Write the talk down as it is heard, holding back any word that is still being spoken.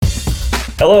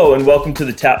Hello and welcome to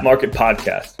the Tap Market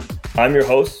Podcast. I'm your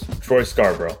host, Troy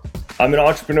Scarborough. I'm an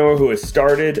entrepreneur who has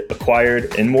started,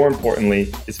 acquired, and more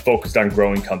importantly, is focused on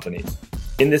growing companies.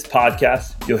 In this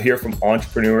podcast, you'll hear from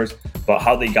entrepreneurs about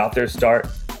how they got their start,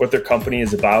 what their company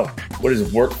is about, what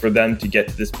has worked for them to get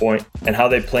to this point, and how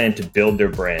they plan to build their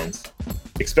brands.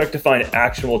 Expect to find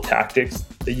actionable tactics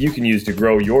that you can use to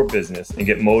grow your business and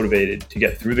get motivated to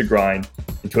get through the grind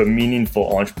into a meaningful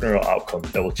entrepreneurial outcome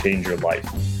that will change your life.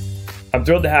 I'm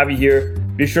thrilled to have you here.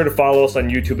 Be sure to follow us on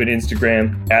YouTube and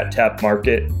Instagram at Tap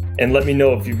Market, and let me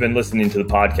know if you've been listening to the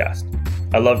podcast.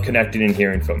 I love connecting and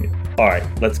hearing from you. All right,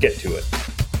 let's get to it.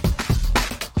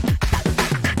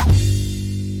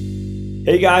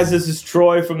 Hey guys, this is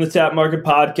Troy from the Tap Market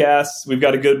Podcast. We've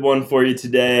got a good one for you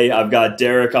today. I've got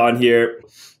Derek on here.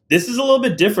 This is a little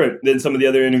bit different than some of the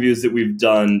other interviews that we've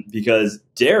done because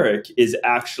Derek is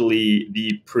actually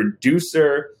the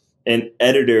producer and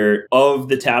editor of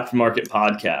the Tap Market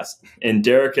Podcast. And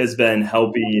Derek has been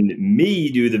helping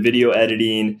me do the video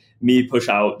editing, me push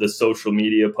out the social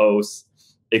media posts,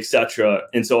 etc.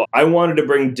 And so I wanted to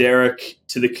bring Derek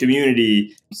to the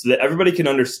community so that everybody can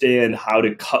understand how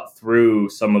to cut through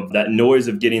some of that noise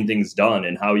of getting things done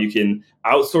and how you can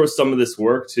outsource some of this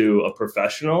work to a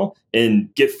professional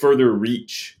and get further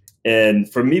reach.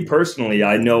 And for me personally,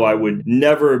 I know I would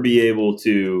never be able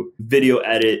to video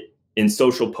edit in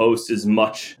social posts as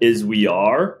much as we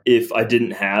are if I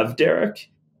didn't have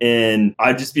Derek. And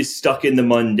I'd just be stuck in the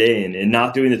mundane and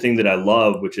not doing the thing that I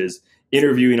love, which is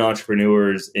interviewing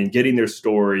entrepreneurs and getting their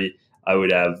story. I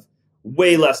would have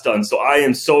way less done. So I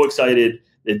am so excited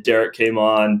that Derek came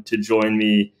on to join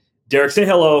me. Derek, say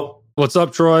hello. What's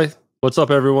up, Troy? What's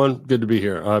up, everyone? Good to be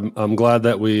here. I'm glad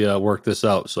that we worked this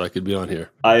out so I could be on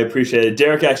here. I appreciate it.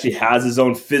 Derek actually has his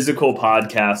own physical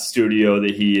podcast studio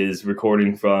that he is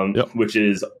recording from, which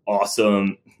is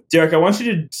awesome. Derek, I want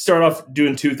you to start off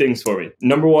doing two things for me.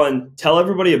 Number one, tell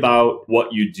everybody about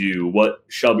what you do, what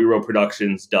Shelby Row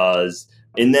Productions does,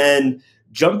 and then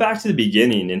jump back to the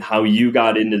beginning and how you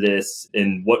got into this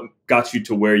and what got you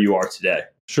to where you are today.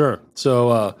 Sure.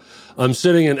 So I'm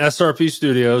sitting in SRP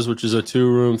Studios, which is a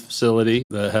 2-room facility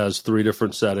that has 3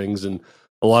 different settings and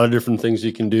a lot of different things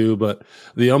you can do. But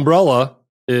the umbrella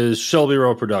is Shelby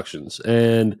Row Productions,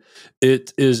 and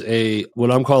it is what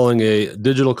I'm calling a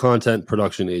digital content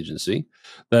production agency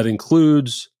that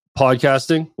includes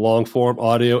podcasting, long form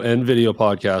audio and video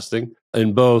podcasting,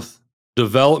 in both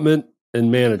development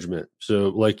and management. So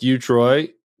like you, Troy,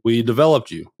 we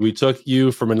developed you. We took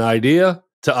you from an idea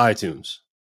to iTunes.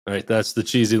 Right, that's the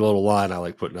cheesy little line I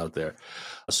like putting out there.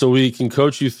 So we can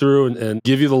coach you through and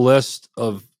give you the list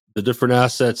of the different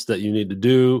assets that you need to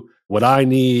do, what I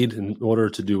need in order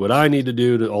to do what I need to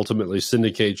do to ultimately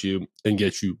syndicate you and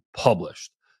get you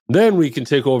published. Then we can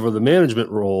take over the management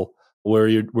role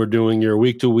where we're doing your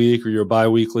week-to-week or your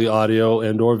bi-weekly audio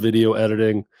and or video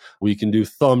editing. We can do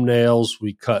thumbnails.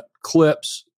 We cut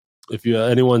clips. If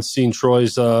anyone's seen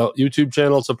Troy's YouTube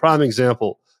channel, it's a prime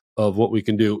example of what we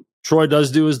can do. Troy does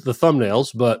do is the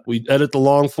thumbnails, but we edit the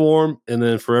long form, and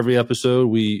then for every episode,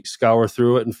 we scour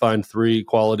through it and find 3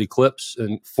 quality clips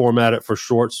and format it for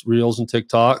shorts, reels, and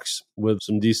TikToks with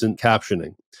some decent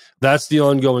captioning. That's the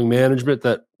ongoing management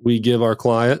that we give our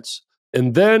clients.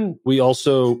 And then we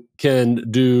also can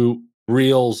do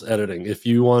reels editing. If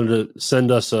you wanted to send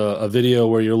us a video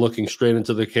where you're looking straight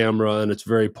into the camera and it's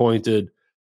very pointed,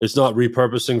 it's not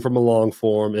repurposing from a long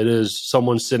form. It is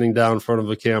someone sitting down in front of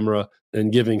a camera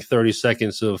and giving 30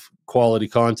 seconds of quality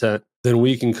content. Then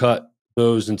we can cut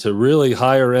those into really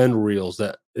higher end reels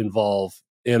that involve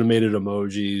animated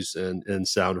emojis and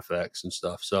sound effects and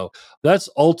stuff. So that's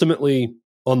ultimately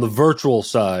on the virtual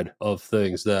side of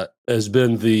things that has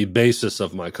been the basis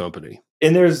of my company.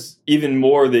 And there's even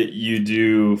more that you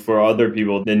do for other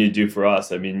people than you do for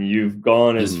us. I mean, you've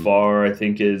gone as far, I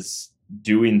think, as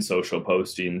doing social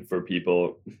posting for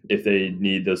people if they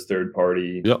need those third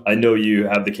party. I know you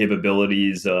have the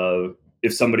capabilities of,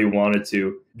 if somebody wanted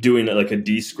to, doing it like a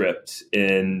Descript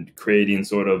and creating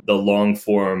sort of the long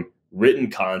form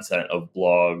written content of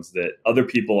blogs that other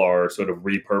people are sort of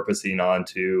repurposing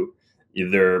onto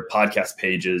either podcast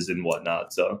pages and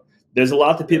whatnot. So there's a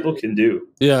lot that people can do.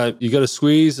 Yeah, you got to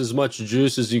squeeze as much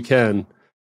juice as you can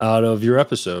out of your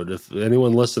episode. If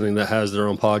anyone listening that has their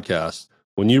own podcast,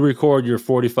 when you record your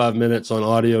 45 minutes on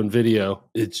audio and video,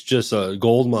 it's just a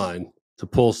gold mine to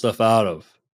pull stuff out of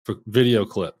for video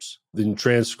clips. Then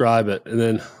transcribe it. And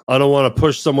then I don't want to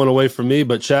push someone away from me,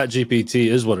 but ChatGPT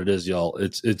is what it is, y'all.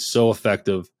 It's so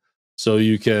effective. So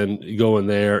you can go in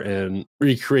there and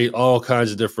recreate all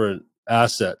kinds of different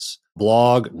assets,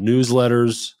 blog,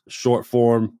 newsletters, short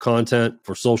form content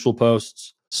for social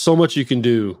posts. so much you can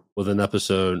do with an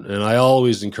episode. And I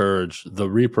always encourage the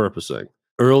repurposing.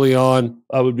 Early on,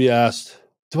 I would be asked,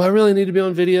 do I really need to be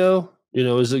on video?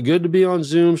 Is it good to be on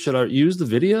Zoom? Should I use the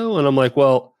video? And I'm like,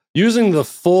 well, using the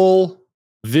full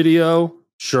video,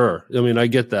 sure. I mean, I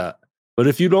get that. But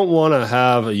if you don't want to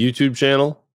have a YouTube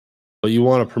channel, but you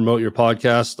want to promote your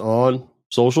podcast on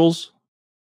socials,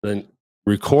 then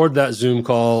record that Zoom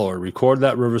call or record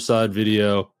that Riverside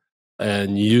video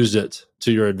and use it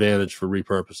to your advantage for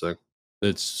repurposing.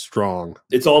 It's strong.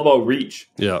 It's all about reach.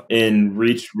 Yeah. And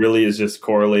reach really is just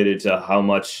correlated to how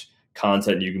much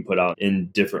content you can put out in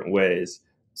different ways.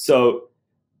 So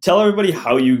tell everybody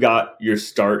how you got your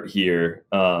start here.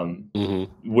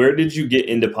 Where did you get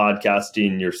into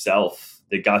podcasting yourself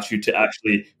that got you to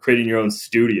actually creating your own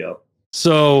studio?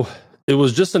 So it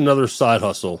was just another side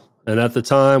hustle. And at the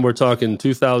time, we're talking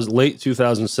late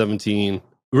 2017,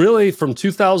 really from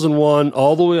 2001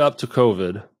 all the way up to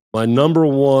COVID. My number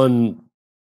one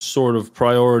sort of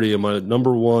priority and my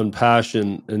number one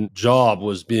passion and job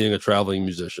was being a traveling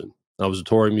musician. I was a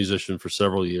touring musician for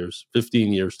several years,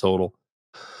 15 years total.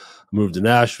 I moved to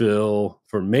Nashville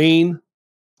from Maine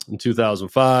in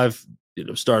 2005,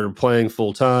 started playing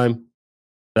full time.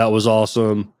 That was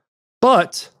awesome.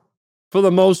 But for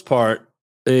the most part,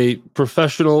 a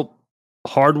professional,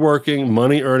 hardworking,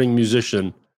 money-earning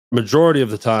musician, majority of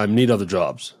the time, need other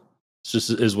jobs. It's just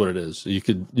is what it is. You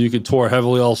could tour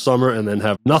heavily all summer and then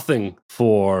have nothing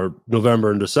for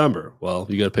November and December. Well,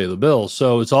 you got to pay the bills.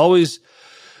 So it's always,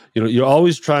 you're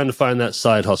always trying to find that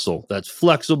side hustle that's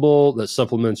flexible, that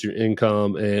supplements your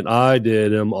income. And I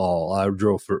did them all. I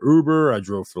drove for Uber. I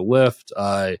drove for Lyft.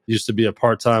 I used to be a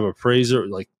part-time appraiser,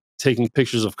 like taking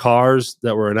pictures of cars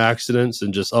that were in accidents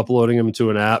and just uploading them to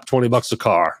an app, $20 a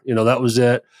car. That was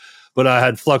it. But I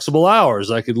had flexible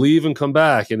hours. I could leave and come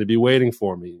back and it'd be waiting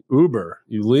for me. Uber,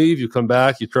 you leave, you come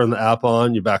back, you turn the app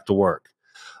on, you're back to work.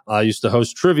 I used to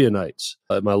host trivia nights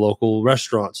at my local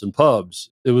restaurants and pubs.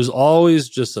 It was always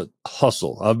just a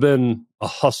hustle. I've been a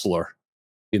hustler,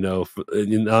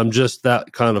 I'm just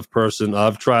that kind of person.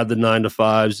 I've tried the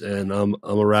 9-to-5s and I'm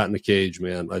a rat in a cage,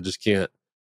 man. I just can't,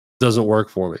 doesn't work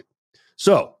for me.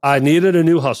 So I needed a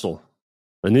new hustle.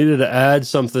 I needed to add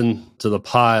something to the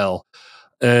pile.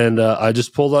 And I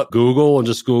just pulled up Google and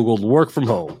just Googled work from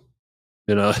home.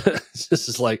 It's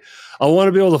just like, I want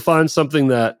to be able to find something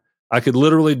that I could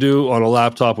literally do on a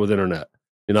laptop with internet.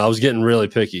 I was getting really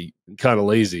picky, kind of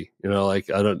lazy, I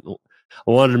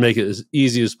wanted to make it as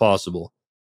easy as possible.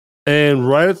 And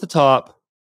right at the top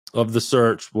of the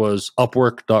search was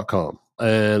Upwork.com,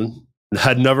 and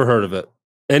had never heard of it.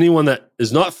 Anyone that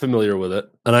is not familiar with it,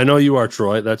 and I know you are,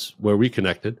 Troy, that's where we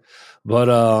connected, but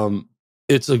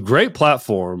it's a great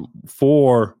platform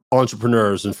for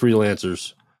entrepreneurs and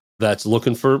freelancers that's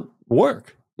looking for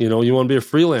work. You want to be a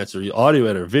freelancer, you audio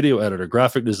editor, video editor,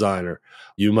 graphic designer.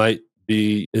 You might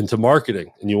be into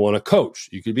marketing and you want to coach.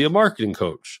 You could be a marketing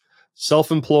coach,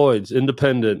 self-employed,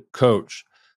 independent coach.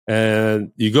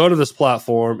 And you go to this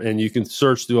platform and you can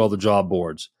search through all the job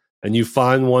boards and you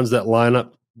find ones that line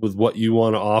up with what you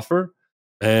want to offer.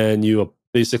 And you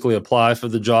basically apply for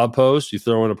the job post. You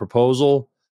throw in a proposal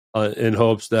in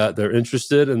hopes that they're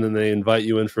interested, and then they invite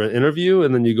you in for an interview,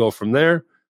 and then you go from there.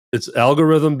 It's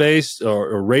algorithm based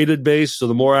or rated based. So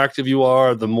the more active you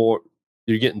are, the more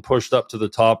you're getting pushed up to the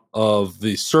top of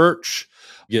the search.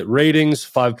 You get ratings,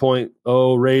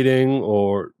 5.0 rating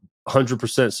or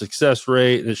 100% success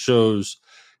rate. It shows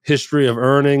history of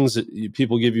earnings.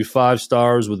 People give you 5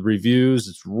 stars with reviews.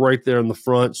 It's right there in the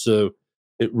front. So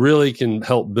it really can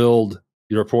help build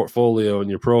your portfolio and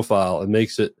your profile and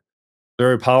makes it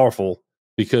very powerful,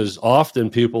 because often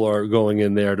people are going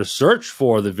in there to search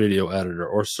for the video editor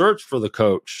or search for the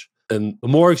coach. And the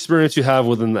more experience you have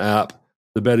within the app,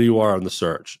 the better you are on the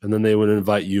search. And then they would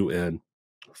invite you in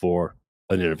for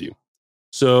an interview.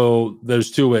 So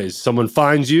there's 2 ways. Someone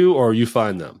finds you or you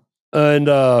find them. And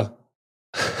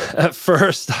at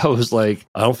first I was like,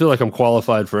 I don't feel like I'm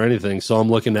qualified for anything. So I'm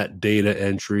looking at data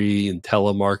entry and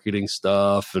telemarketing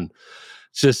stuff and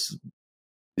just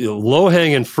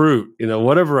low-hanging fruit,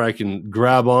 whatever I can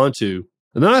grab onto.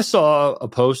 And then I saw a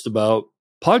post about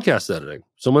podcast editing,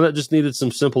 someone that just needed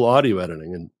some simple audio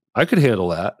editing, and I could handle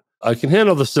that. I can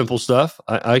handle the simple stuff.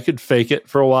 I could fake it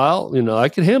for a while. I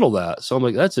could handle that. So I'm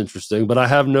like, that's interesting, but I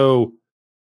have no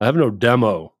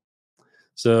demo.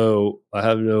 So I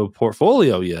have no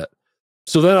portfolio yet.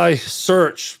 So then I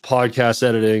search podcast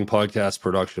editing, podcast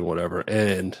production, whatever,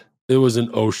 and it was an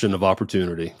ocean of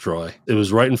opportunity, Troy. It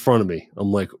was right in front of me.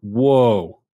 I'm like,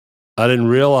 whoa. I didn't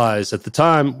realize at the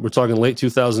time, we're talking late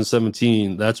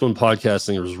 2017, that's when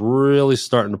podcasting was really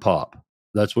starting to pop.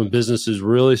 That's when businesses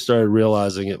really started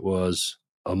realizing it was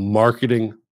a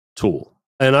marketing tool.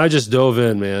 And I just dove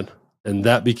in, man. And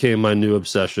that became my new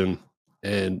obsession.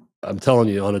 And I'm telling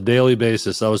you, on a daily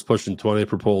basis, I was pushing 20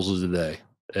 proposals a day,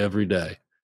 every day,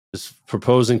 just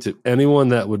proposing to anyone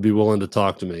that would be willing to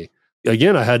talk to me.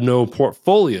 Again, I had no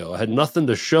portfolio. I had nothing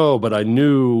to show, but I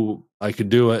knew I could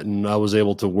do it. And I was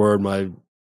able to word my,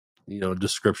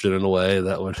 description in a way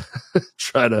that would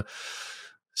try to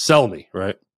sell me,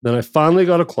 right? Then I finally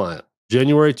got a client.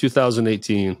 January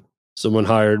 2018, someone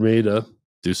hired me to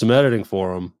do some editing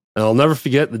for them. And I'll never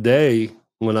forget the day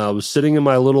when I was sitting in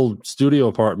my little studio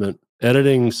apartment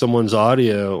editing someone's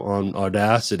audio on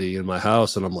Audacity in my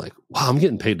house. And I'm like, wow, I'm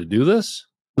getting paid to do this?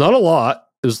 Not a lot.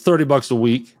 It was $30 a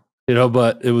week,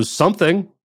 but it was something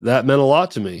that meant a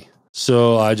lot to me.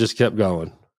 So I just kept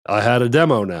going. I had a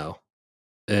demo now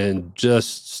and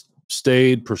just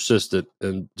stayed persistent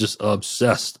and just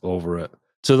obsessed over it,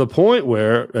 to the point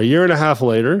where a year and a half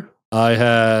later, I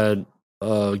had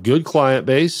a good client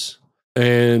base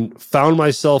and found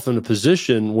myself in a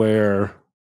position where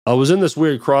I was in this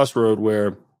weird crossroad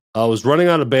where I was running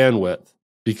out of bandwidth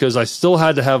because I still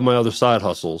had to have my other side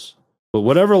hustles. But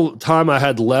whatever time I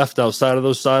had left outside of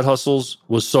those side hustles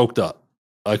was soaked up.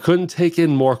 I couldn't take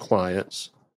in more clients.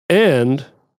 And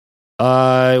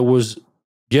I was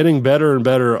getting better and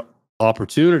better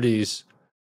opportunities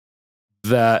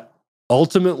that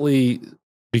ultimately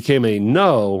became a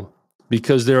no,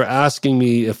 because they're asking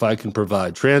me if I can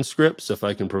provide transcripts, if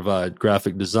I can provide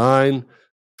graphic design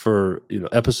for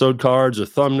episode cards or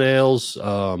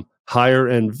thumbnails, higher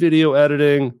end video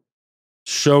editing,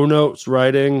 show notes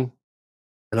writing,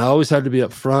 and I always had to be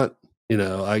up front.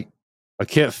 I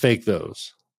can't fake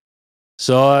those,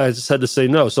 so I just had to say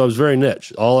no. So I was very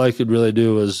niche. All I could really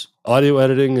do was audio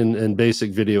editing and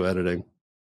basic video editing.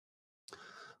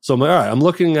 So I'm like, all right, I'm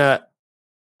looking at,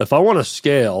 if I want to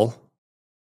scale,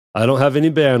 I don't have any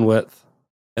bandwidth,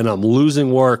 and I'm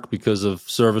losing work because of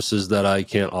services that I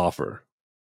can't offer.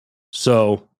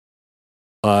 So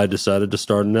I decided to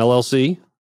start an LLC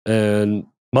and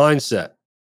mindset,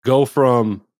 go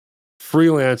from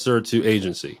freelancer to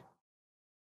agency,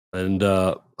 and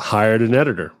hired an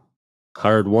editor,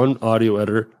 hired one audio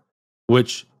editor,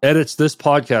 which edits this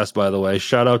podcast, by the way.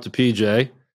 Shout out to PJ.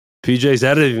 PJ's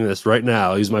editing this right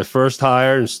now. He's my first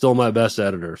hire and still my best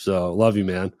editor. So love you,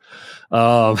 man.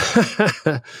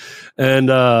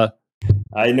 And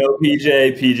I know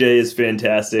PJ. PJ is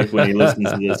fantastic when he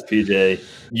listens to this. PJ,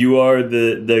 you are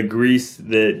the grease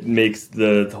that makes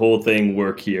the whole thing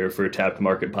work here for Tapped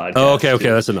Market Podcast. Oh, okay,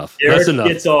 that's enough. Eric that's enough.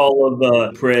 Gets all of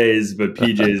the praise, but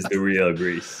PJ is the real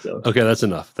grease. So. Okay, that's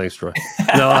enough. Thanks, Troy.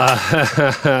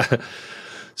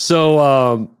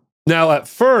 So now at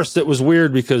first it was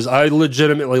weird because I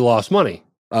legitimately lost money.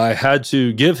 I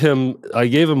gave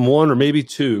him one or maybe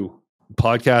two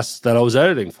podcasts that I was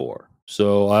editing for.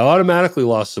 So I automatically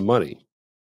lost some money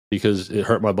because it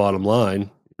hurt my bottom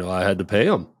line. I had to pay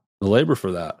him the labor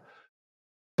for that.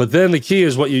 But then the key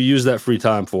is what you use that free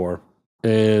time for.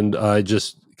 And I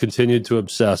just continued to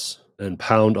obsess and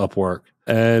pound Upwork,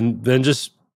 and then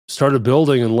just started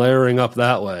building and layering up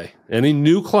that way. Any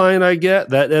new client I get,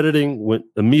 that editing went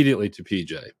immediately to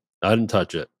PJ. I didn't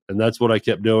touch it. And that's what I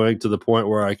kept doing, to the point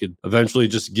where I could eventually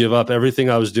just give up everything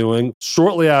I was doing.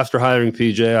 Shortly after hiring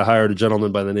PJ, I hired a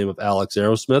gentleman by the name of Alex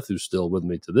Aerosmith, who's still with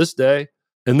me to this day.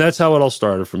 And that's how it all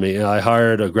started for me. I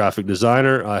hired a graphic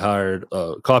designer. I hired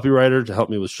a copywriter to help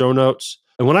me with show notes.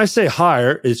 And when I say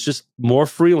hire, it's just more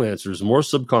freelancers, more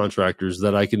subcontractors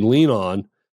that I can lean on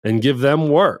and give them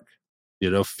work,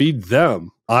 feed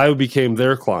them. I became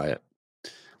their client.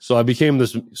 So I became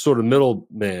this sort of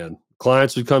middleman.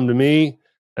 Clients would come to me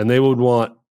and they would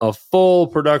want a full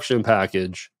production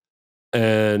package,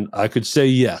 and I could say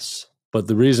yes. But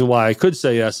the reason why I could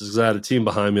say yes is because I had a team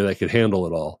behind me that could handle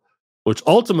it all, which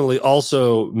ultimately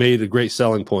also made a great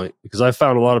selling point, because I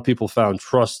found a lot of people found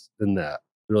trust in that.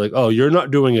 They're like, oh, you're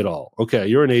not doing it all. Okay,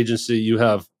 you're an agency. You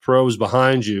have pros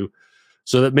behind you.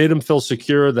 So that made them feel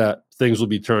secure that things will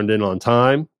be turned in on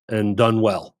time and done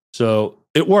well. So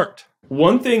it worked.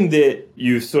 One thing that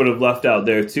you sort of left out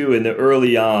there too in the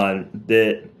early on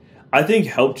that I think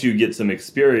helped you get some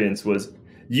experience was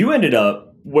you ended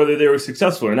up, whether they were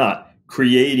successful or not,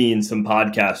 creating some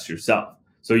podcasts yourself.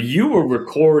 So you were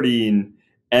recording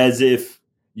as if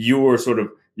you were sort of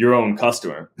your own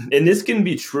customer. And this can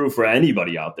be true for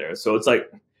anybody out there. So it's like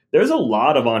there's a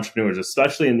lot of entrepreneurs,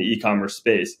 especially in the e-commerce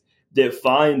space, that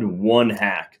find one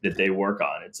hack that they work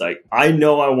on. It's like, I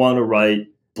know I want to write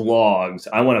blogs.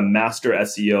 I want to master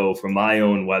SEO for my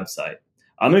own website.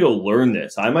 I'm going to go learn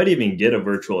this. I might even get a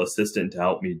virtual assistant to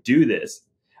help me do this.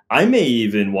 I may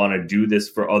even want to do this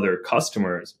for other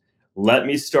customers. let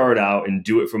me start out and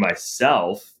do it for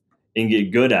myself and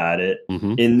get good at it.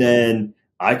 Mm-hmm. And then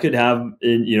I could have,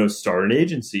 start an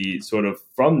agency sort of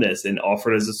from this and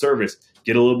offer it as a service,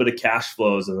 get a little bit of cash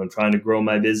flows as I'm trying to grow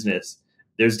my business.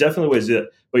 There's definitely ways to do it.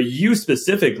 But you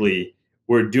specifically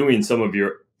were doing some of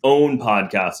your own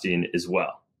podcasting as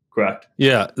well, correct?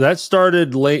 Yeah, that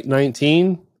started late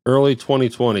 19, early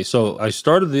 2020. So I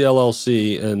started the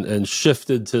LLC and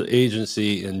shifted to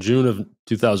agency in June of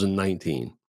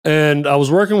 2019. And I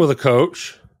was working with a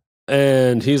coach,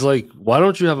 and he's like, "Why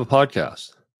don't you have a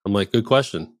podcast?" I'm like, "Good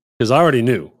question." Because I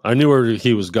knew where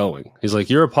he was going. He's like,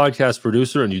 "You're a podcast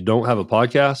producer and you don't have a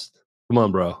podcast? Come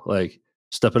on, bro. Like,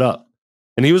 step it up."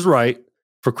 And he was right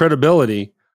for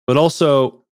credibility, but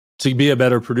also to be a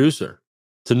better producer,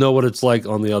 to know what it's like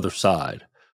on the other side.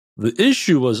 The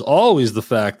issue was always the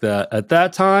fact that at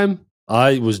that time,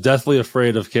 I was deathly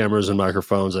afraid of cameras and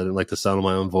microphones. I didn't like the sound of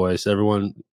my own voice.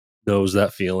 Everyone knows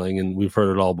that feeling, and we've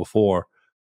heard it all before.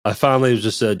 I finally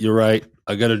just said, "You're right.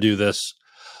 I got to do this.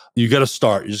 You got to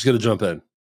start. You just got to jump in.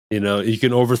 You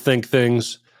can overthink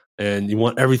things, and you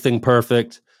want everything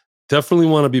perfect. Definitely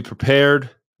want to be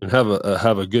prepared and have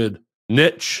a good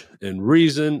niche and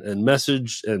reason and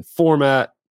message and format.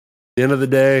 At the end of the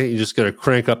day, you just got to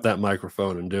crank up that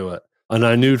microphone and do it." And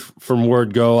I knew from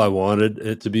word go, I wanted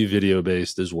it to be video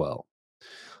based as well.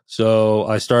 So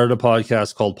I started a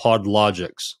podcast called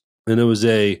Podlogics, and it was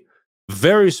a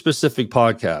very specific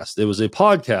podcast. It was a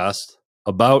podcast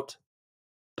about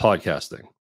podcasting.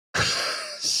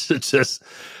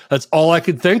 That's all I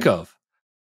could think of.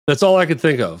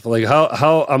 Like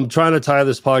how I'm trying to tie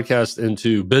this podcast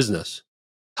into business,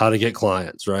 how to get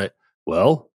clients, right?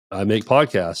 Well, I make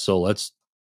podcasts, so let's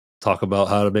talk about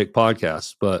how to make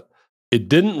podcasts. But it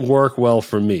didn't work well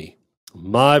for me.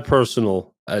 At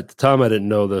the time I didn't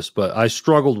know this, but I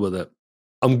struggled with it.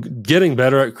 I'm getting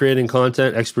better at creating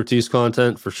content, expertise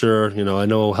content for sure. I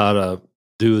know how to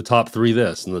do the top 3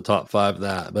 this and the top 5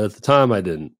 that. But at the time I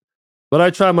didn't. But I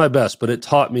tried my best, but it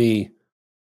taught me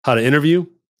how to interview.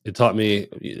 It taught me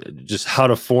just how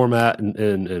to format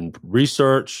and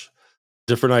research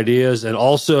different ideas. And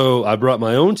also I brought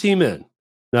my own team in.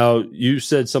 Now, you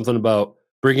said something about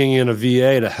bringing in a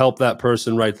VA to help that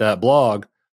person write that blog.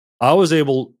 I was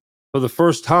able, for the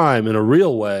first time in a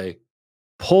real way,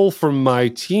 pull from my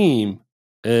team,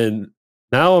 and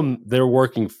now they're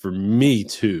working for me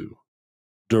too,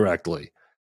 directly.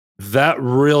 That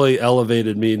really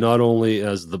elevated me, not only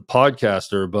as the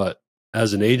podcaster, but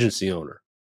as an agency owner.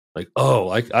 Like,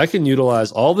 I can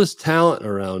utilize all this talent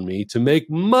around me to make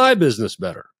my business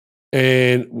better.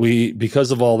 And we,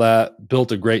 because of all that,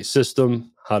 built a great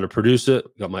system, how to produce it.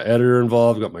 Got my editor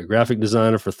involved, got my graphic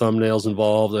designer for thumbnails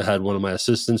involved. I had one of my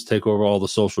assistants take over all the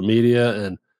social media,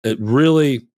 and it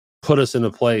really put us in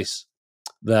a place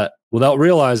that, without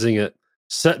realizing it,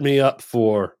 set me up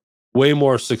for way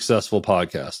more successful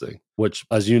podcasting, which,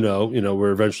 as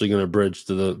we're eventually going to bridge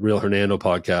to the Real Hernando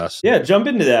podcast. Yeah, jump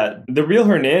into that. The Real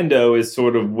Hernando is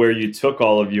sort of where you took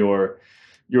all of your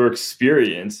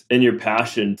experience and your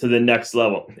passion to the next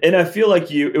level. And I feel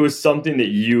like it was something that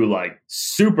you like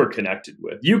super connected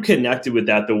with. You connected with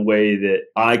that the way that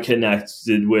I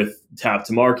connected with Tap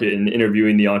to Market and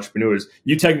interviewing the entrepreneurs.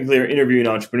 You technically are interviewing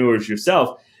entrepreneurs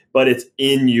yourself, but it's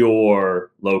in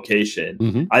your location.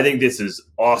 Mm-hmm. I think this is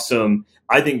awesome.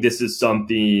 I think this is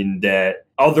something that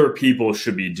other people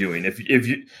should be doing.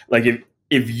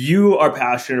 If you are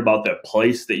passionate about the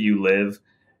place that you live,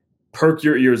 perk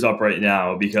your ears up right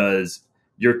now, because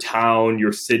your town,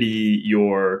 your city,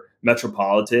 your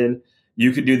metropolitan,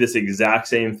 you could do this exact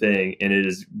same thing and it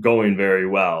is going very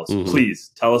well. So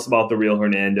please tell us about the Real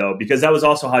Hernando, because that was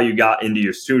also how you got into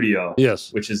your studio.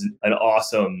 Yes. Which is an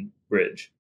awesome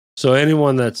bridge. So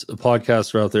anyone that's a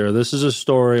podcaster out there, this is a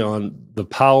story on the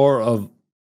power of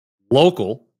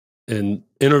local and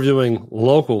interviewing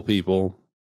local people,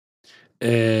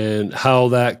 and how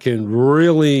that can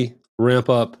really ramp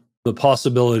up the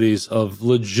possibilities of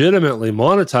legitimately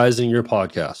monetizing your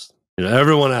podcast.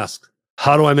 Everyone asks,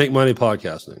 how do I make money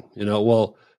podcasting?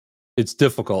 Well, it's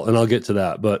difficult, and I'll get to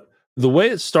that. But the way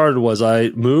it started was I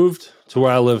moved to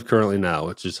where I live currently now,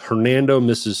 which is Hernando,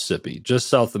 Mississippi, just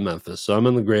south of Memphis. So I'm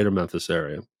in the greater Memphis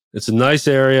area. It's a nice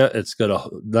area. It's got a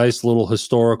nice little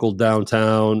historical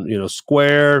downtown,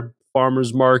 square,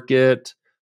 farmers market,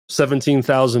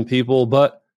 17,000 people,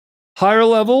 but higher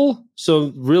level.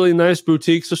 So really nice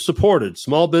boutiques are supported.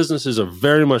 Small businesses are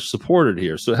very much supported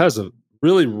here. So it has a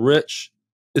really rich,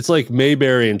 it's like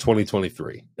Mayberry in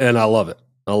 2023. And I love it.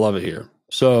 I love it here.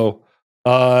 So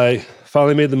I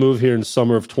finally made the move here in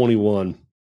summer of 21.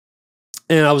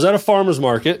 And I was at a farmer's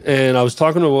market, and I was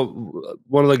talking to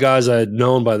one of the guys I had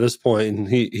known by this point, and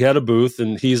he had a booth,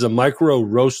 and he's a micro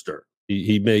roaster.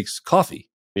 He makes coffee.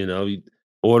 He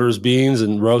orders beans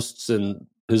and roasts in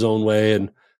his own way, and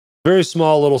very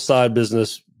small little side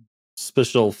business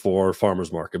special for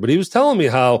farmer's market. But he was telling me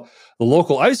how the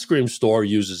local ice cream store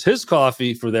uses his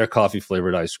coffee for their coffee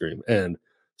flavored ice cream. And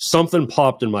something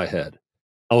popped in my head.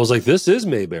 I was like, this is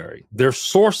Mayberry. They're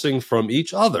sourcing from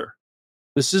each other.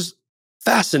 This is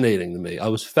fascinating to me. I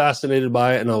was fascinated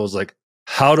by it. And I was like,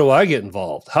 how do I get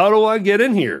involved? How do I get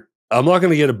in here? I'm not going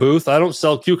to get a booth. I don't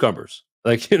sell cucumbers.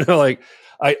 But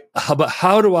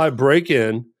how do I break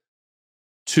in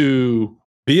to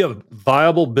be a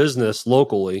viable business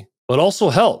locally, but also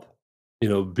help,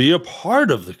 be a part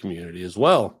of the community as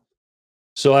well?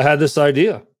 So I had this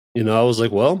idea, I was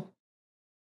like, well,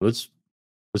 let's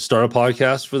start a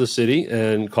podcast for the city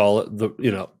and call it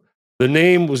the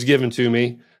name was given to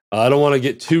me. I don't want to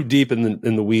get too deep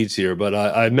in the weeds here, but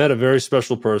I met a very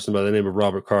special person by the name of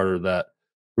Robert Carter that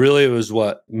really was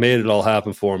what made it all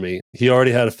happen for me. He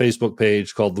already had a Facebook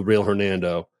page called The Real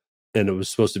Hernando, and it was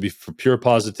supposed to be for pure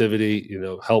positivity,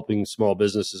 helping small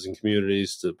businesses and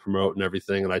communities to promote and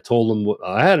everything. And I told him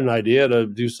I had an idea to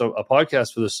do a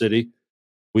podcast for the city.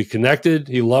 We connected.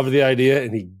 He loved the idea,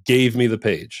 and he gave me the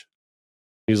page.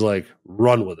 He's like,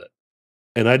 run with it.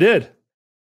 And I did.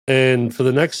 And for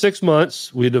the next 6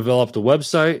 months, we developed a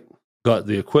website, got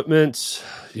the equipment,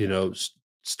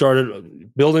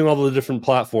 started building all the different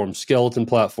platforms, skeleton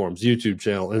platforms, YouTube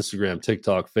channel, Instagram,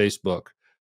 TikTok, Facebook,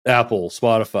 Apple,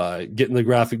 Spotify, getting the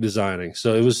graphic designing.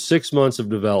 So it was 6 months of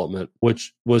development,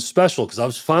 which was special because I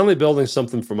was finally building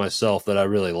something for myself that I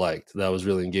really liked, that I was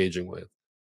really engaging with.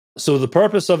 So the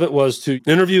purpose of it was to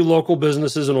interview local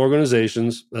businesses and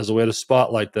organizations as a way to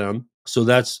spotlight them. So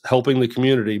that's helping the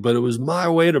community. But it was my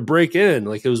way to break in.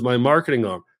 Like, it was my marketing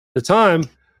arm. At the time,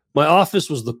 my office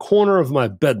was the corner of my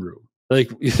bedroom.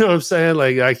 Like, you know what I'm saying?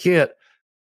 Like, I can't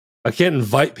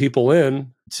invite people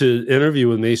in to interview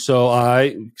with me. So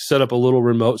I set up a little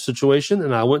remote situation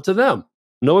and I went to them.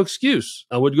 No excuse.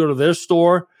 I would go to their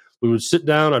store. We would sit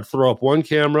down. I'd throw up one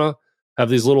camera, have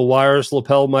these little wireless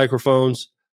lapel microphones,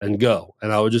 and go.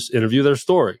 And I would just interview their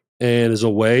story. And as a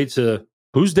way to,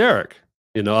 who's Derek?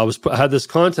 I had this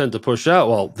content to push out.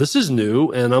 Well, this is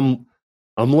new, and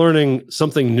I'm learning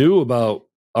something new about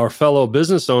our fellow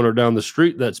business owner down the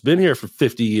street that's been here for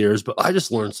 50 years, but I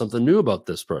just learned something new about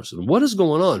this person. What is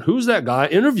going on? Who's that guy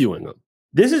interviewing him?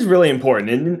 This is really important,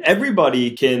 and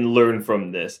everybody can learn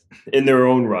from this in their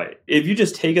own right. If you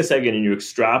just take a second and you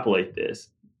extrapolate this,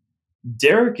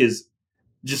 Derek is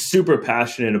just super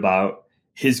passionate about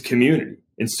his community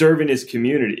and serving his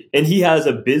community. And he has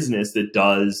a business that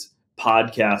does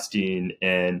podcasting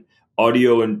and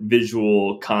audio and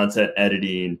visual content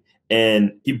editing.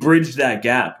 And he bridged that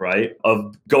gap, right,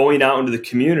 of going out into the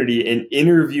community and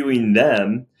interviewing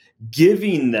them,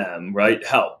 giving them, right,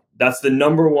 help. That's the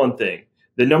number one thing.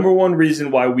 The number one reason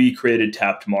why we created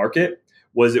Tapped Market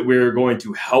was that we were going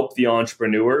to help the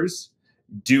entrepreneurs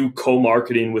do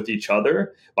co-marketing with each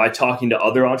other by talking to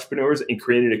other entrepreneurs and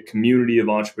creating a community of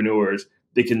entrepreneurs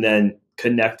that can then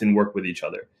connect and work with each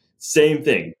other. Same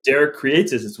thing. Derek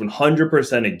creates this. It's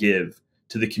 100% a give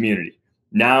to the community.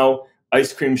 Now,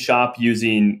 ice cream shop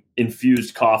using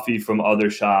infused coffee from other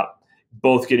shop,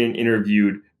 both getting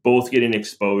interviewed, both getting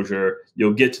exposure.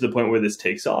 You'll get to the point where this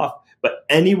takes off. But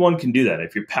anyone can do that.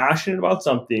 If you're passionate about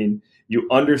something, you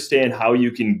understand how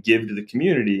you can give to the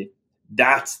community.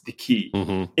 That's the key.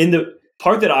 Mm-hmm. In the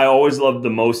part that I always loved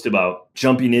the most about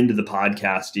jumping into the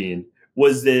podcasting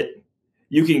was that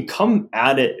you can come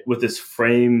at it with this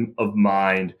frame of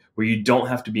mind where you don't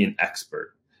have to be an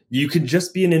expert. You can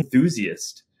just be an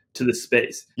enthusiast to the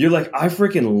space. You're like, I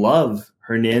freaking love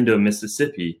Hernando,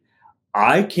 Mississippi.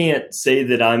 I can't say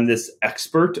that I'm this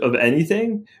expert of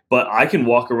anything, but I can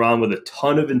walk around with a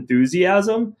ton of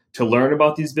enthusiasm to learn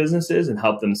about these businesses and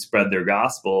help them spread their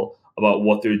gospel about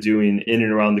what they're doing in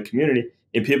and around the community.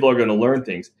 And people are going to learn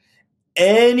things.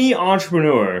 Any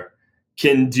entrepreneur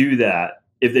can do that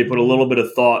if they put a little bit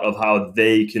of thought of how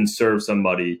they can serve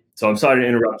somebody. So I'm sorry to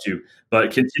interrupt you,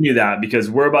 but continue that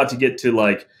because we're about to get to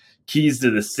like keys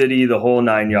to the city, the whole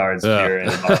 9 yards here. In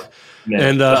about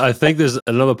and I think there's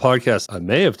another podcast I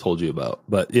may have told you about,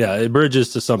 but yeah, it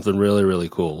bridges to something really, really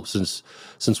cool since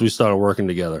we started working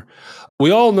together. We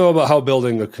all know about how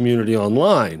building a community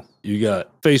online. You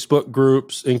got Facebook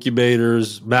groups,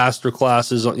 incubators, master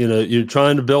classes. You're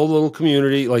trying to build a little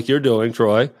community like you're doing,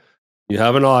 Troy. You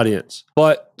have an audience.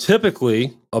 But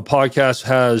typically, a podcast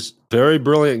has very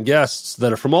brilliant guests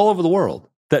that are from all over the world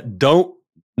that don't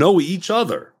know each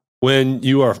other. When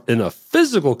you are in a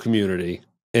physical community,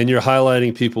 and you're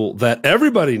highlighting people that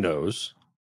everybody knows,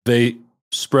 they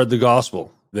spread the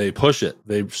gospel, they push it,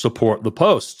 they support the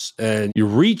posts, and your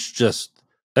reach just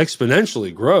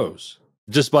exponentially grows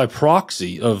just by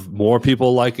proxy of more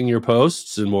people liking your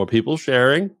posts and more people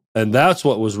sharing. And that's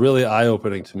what was really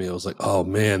eye-opening to me. I was like, oh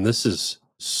man, this is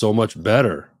so much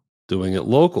better doing it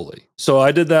locally. So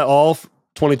I did that all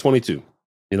 2022.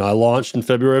 I launched in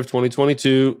February of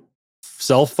 2022,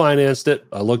 self-financed it.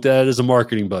 I looked at it as a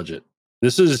marketing budget.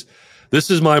 This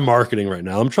is my marketing right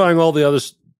now. I'm trying all the other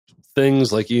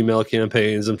things like email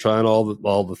campaigns. I'm trying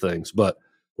all the things, but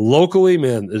locally,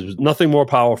 man, there's nothing more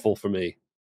powerful for me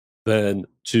than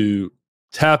to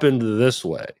tap into this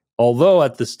way. Although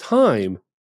at this time,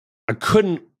 I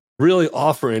couldn't really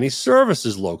offer any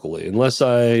services locally unless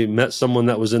I met someone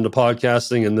that was into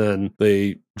podcasting and then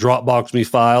they Dropbox me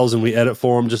files and we edit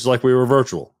for them just like we were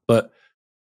virtual. But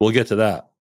we'll get to that.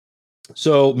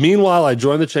 So meanwhile, I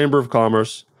joined the Chamber of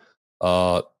Commerce,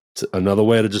 another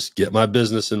way to just get my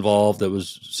business involved that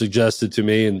was suggested to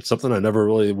me and something I never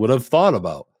really would have thought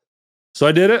about. So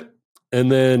I did it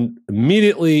and then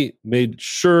immediately made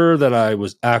sure that I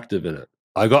was active in it.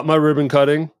 I got my ribbon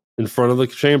cutting in front of the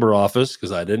chamber office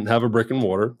because I didn't have a brick and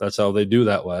mortar. That's how they do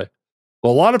that way.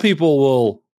 Well, a lot of people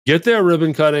will get their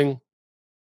ribbon cutting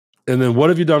and then, what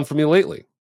have you done for me lately?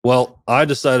 Well, I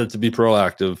decided to be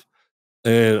proactive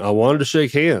and I wanted to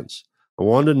shake hands. I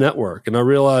wanted to network. And I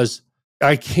realized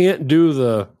I can't do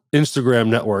the Instagram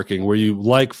networking where you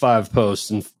like 5 posts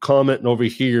and comment over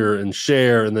here and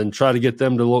share and then try to get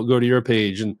them to go to your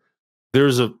page. And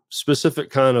there's a specific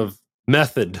kind of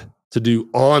method to do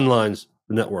online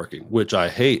networking, which I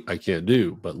hate, I can't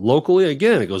do. But locally,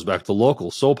 again, it goes back to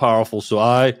local, so powerful. So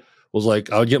I was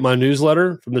like, I would get my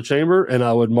newsletter from the chamber and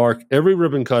I would mark every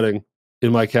ribbon cutting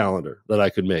in my calendar that I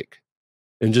could make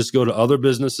and just go to other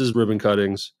businesses' ribbon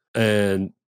cuttings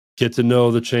and get to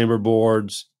know the chamber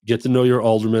boards, get to know your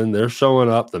aldermen. They're showing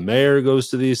up. The mayor goes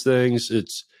to these things.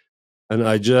 And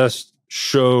I just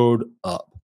showed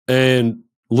up. And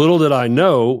little did I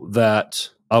know that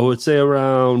I would say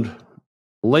around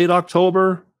late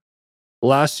October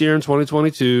last year in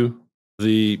 2022,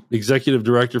 the executive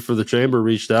director for the chamber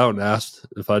reached out and asked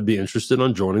if I'd be interested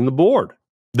on joining the board.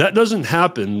 That doesn't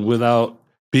happen without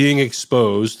being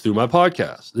exposed through my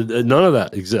podcast. None of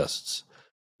that exists.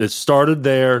 It started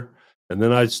there, and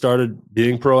then I started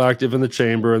being proactive in the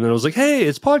chamber, and then I was like, hey,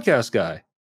 it's podcast guy.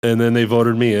 And then they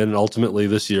voted me in, and ultimately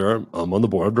this year, I'm on the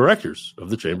board of directors of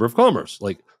the Chamber of Commerce.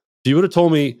 Like, if you would have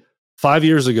told me 5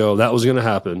 years ago that was going to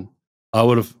happen, I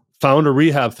would have found a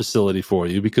rehab facility for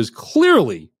you because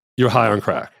clearly you're high on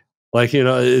crack. Like,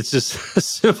 it's just as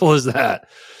simple as that.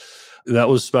 That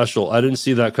was special. I didn't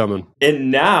see that coming.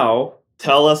 And now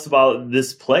tell us about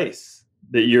this place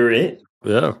that you're in.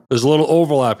 Yeah, there's a little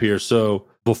overlap here. So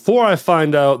before I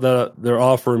find out that they're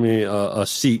offering me a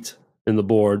seat in the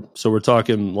board, so we're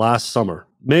talking last summer,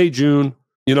 May, June,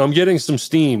 I'm getting some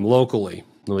steam locally.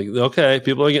 I'm like, okay,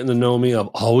 people are getting to know me. I've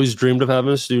always dreamed of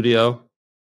having a studio.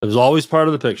 It was always part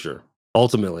of the picture.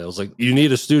 Ultimately, I was like, you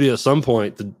need a studio at some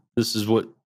point. This is what,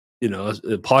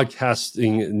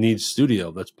 podcasting needs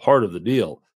studio. That's part of the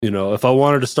deal. If I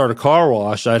wanted to start a car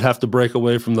wash, I'd have to break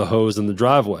away from the hose in the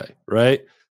driveway, right?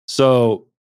 So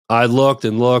I looked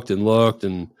and looked and looked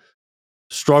and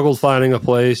struggled finding a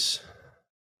place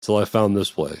until I found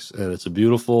this place. And it's a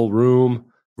beautiful room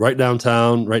right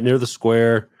downtown, right near the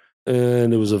square.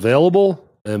 And it was available.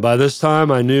 And by this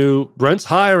time, I knew rent's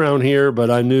high around here, but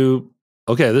I knew,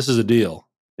 okay, this is a deal.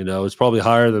 It's probably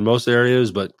higher than most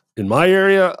areas, but in my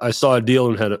area, I saw a deal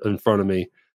in front of me,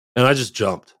 and I just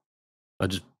jumped. I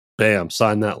just, bam,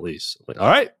 signed that lease. I'm like, all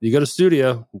right, you got a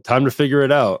studio. Time to figure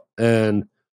it out. And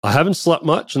I haven't slept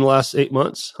much in the last 8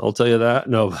 months. I'll tell you that.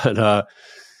 No, but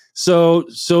so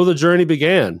the journey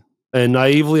began. And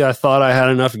naively, I thought I had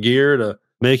enough gear to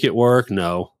make it work.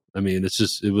 No, I mean,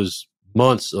 it was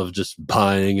months of just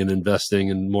buying and investing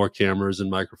in more cameras and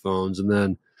microphones. And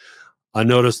then I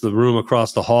noticed the room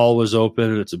across the hall was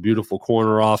open and it's a beautiful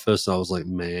corner office. I was like,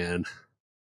 man,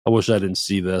 I wish I didn't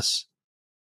see this.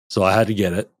 So I had to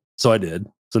get it. So I did.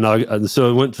 So now,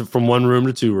 it went from one room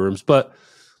to 2 rooms, but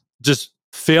just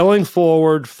failing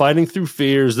forward, fighting through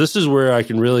fears. This is where I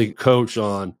can really coach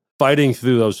on fighting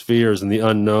through those fears and the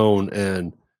unknown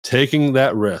and taking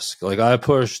that risk. Like, I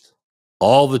pushed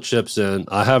all the chips in.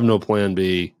 I have no plan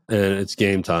B, and it's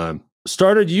game time.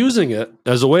 Started using it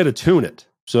as a way to tune it.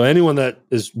 So anyone that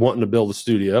is wanting to build a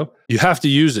studio, you have to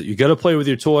use it. You got to play with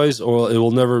your toys or it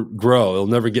will never grow. It'll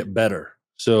never get better.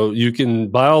 So you can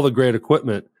buy all the great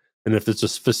equipment. And if it's a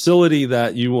facility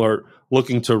that you are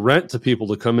looking to rent to people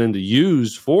to come in to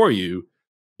use for you,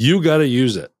 you got to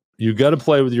use it. You got to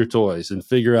play with your toys and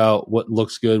figure out what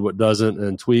looks good, what doesn't,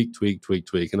 and tweak.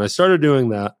 And I started doing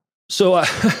that. So I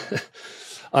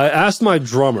asked my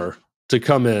drummer to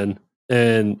come in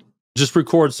and just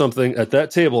record something at that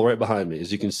table right behind me.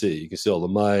 As you can see all the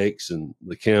mics and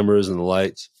the cameras and the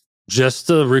lights, just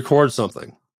to record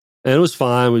something. And it was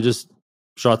fine. We just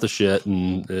shot the shit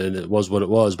and it was what it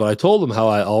was. But I told him how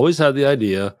I always had the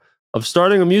idea of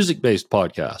starting a music-based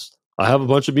podcast. I have a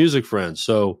bunch of music friends,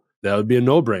 so that would be a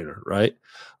no-brainer, right?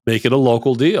 Make it a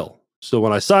local deal. So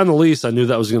when I signed the lease, I knew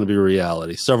that was going to be a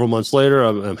reality. Several months later,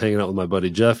 I'm hanging out with my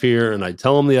buddy Jeff here, and I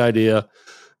tell him the idea,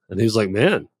 and he's like,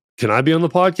 "Man, can I be on the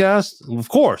podcast?" Of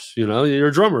course, you're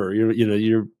a drummer.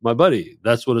 You're my buddy.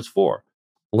 That's what it's for.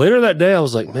 Later that day, I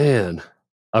was like, "Man,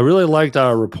 I really liked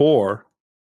our rapport,"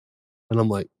 and I'm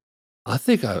like, "I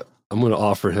think I'm going to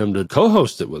offer him to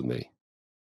co-host it with me."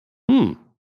 I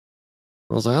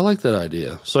was like, "I like that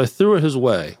idea," so I threw it his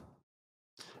way,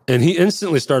 and he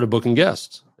instantly started booking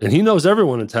guests. And he knows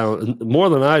everyone in town more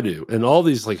than I do. And all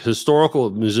these like historical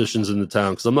musicians in the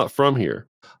town, because I'm not from here.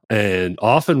 And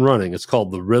off and running, it's called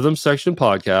the Rhythm Section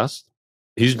Podcast.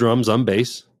 He's drums, I'm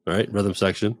bass, right? Rhythm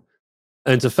Section.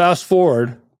 And to fast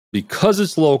forward, because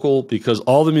it's local, because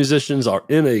all the musicians are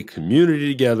in a community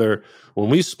together,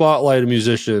 when we spotlight a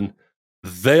musician,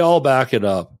 they all back it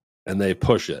up and they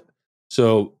push it.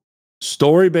 So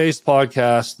story-based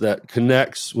podcast that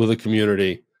connects with a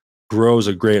community grows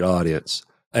a great audience.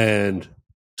 And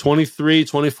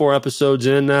 24 episodes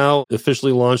in now,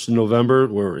 officially launched in November.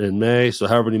 We're in May, so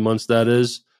however many months that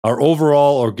is. Our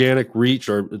overall organic reach,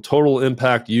 our total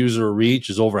impact user reach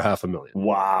is over 500,000.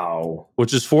 Wow.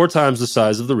 Which is 4 times the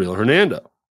size of the Real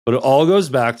Hernando. But it all goes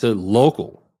back to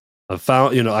local. I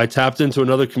found, I tapped into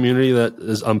another community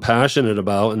that I'm passionate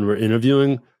about, and we're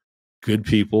interviewing good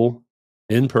people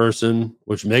in person,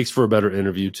 which makes for a better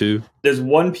interview too. There's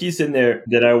one piece in there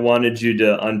that I wanted you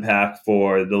to unpack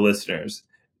for the listeners.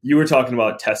 You were talking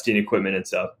about testing equipment and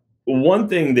stuff. One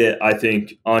thing that I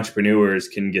think entrepreneurs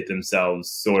can get themselves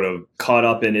sort of caught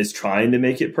up in is trying to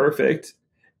make it perfect.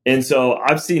 And so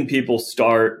I've seen people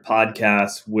start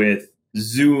podcasts with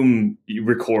Zoom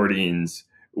recordings,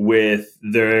 with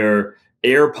their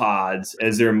AirPods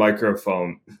as their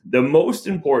microphone. The most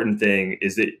important thing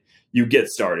is that you get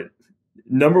started.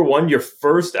 Number one, your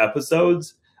first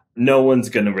episodes, no one's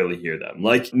going to really hear them.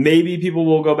 Like maybe people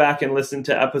will go back and listen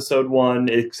to episode 1,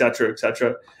 et cetera, et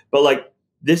cetera. But like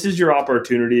this is your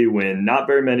opportunity when not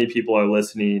very many people are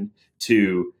listening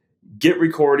to get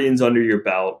recordings under your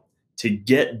belt, to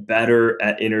get better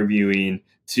at interviewing,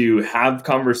 to have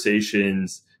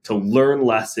conversations, to learn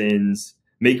lessons,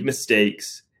 make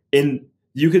mistakes. And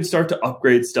you can start to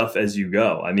upgrade stuff as you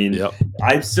go. I mean, Yep.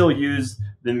 I still use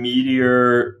the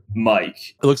Meteor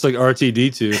mic. It looks like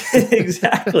RTD2.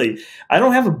 Exactly. I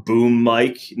don't have a boom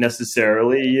mic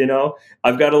necessarily,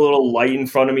 I've got a little light in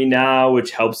front of me now,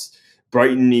 which helps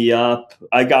brighten me up.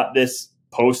 I got this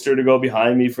poster to go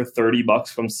behind me for $30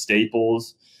 from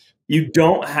Staples. You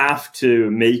don't have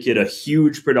to make it a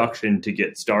huge production to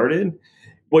get started.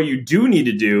 What you do need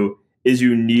to do is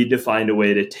you need to find a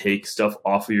way to take stuff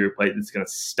off of your plate that's going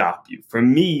to stop you. For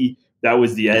me, that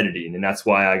was the editing, and that's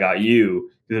why I got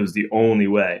you, because it was the only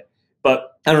way.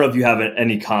 But I don't know if you have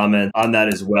any comment on that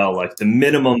as well, like the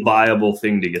minimum viable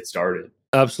thing to get started.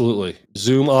 Absolutely.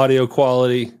 Zoom audio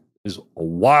quality is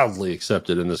wildly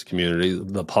accepted in this community,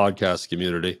 the podcast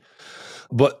community.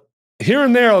 But here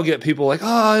and there, I'll get people like,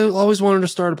 I always wanted to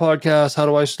start a podcast. How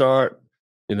do I start?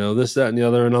 This, that, and the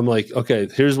other. And I'm like, okay,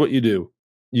 here's what you do.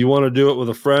 You want to do it with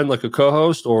a friend, like a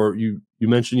co-host, or you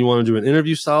mentioned you want to do an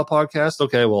interview style podcast.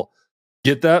 Okay, well,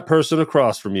 get that person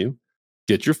across from you,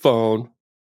 get your phone,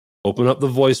 open up the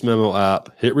voice memo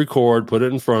app, hit record, put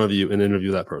it in front of you, and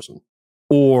interview that person.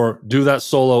 Or do that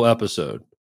solo episode.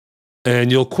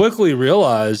 And you'll quickly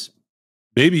realize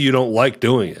maybe you don't like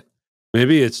doing it.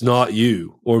 Maybe it's not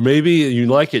you. Or maybe you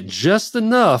like it just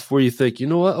enough where you think, you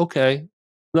know what? Okay,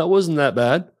 that wasn't that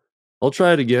bad. I'll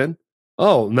try it again.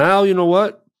 Oh, now you know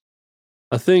what?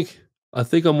 I think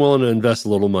I'm willing to invest a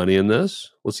little money in this.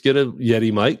 Let's get a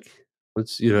Yeti mic.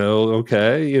 Let's,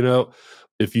 okay,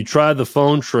 if you tried the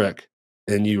phone trick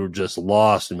and you were just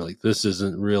lost and you're like, this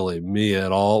isn't really me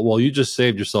at all, well, you just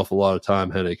saved yourself a lot of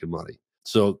time, headache, and money.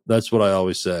 So that's what I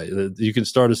always say. You can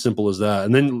start as simple as that.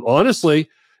 And then honestly,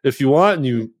 if you want and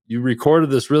you recorded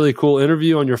this really cool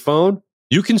interview on your phone,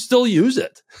 you can still use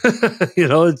it.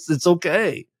 It's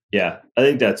okay. Yeah, I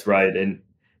think that's right. And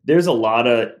there's a lot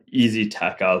of easy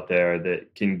tech out there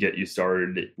that can get you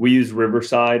started. We use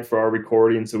Riverside for our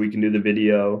recording so we can do the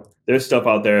video. There's stuff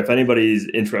out there. If anybody's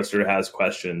interested or has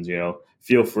questions,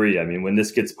 feel free. I mean, when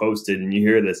this gets posted and you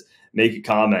hear this, make a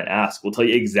comment, ask. We'll tell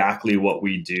you exactly what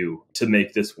we do to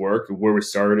make this work, where we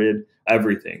started,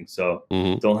 everything. So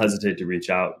don't hesitate to reach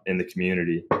out in the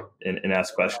community and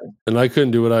ask questions. And I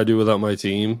couldn't do what I do without my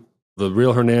team. The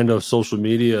Real Hernando social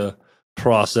media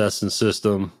process and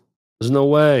system, there's no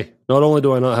way. Not only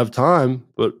do I not have time,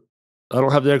 but I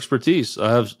don't have the expertise.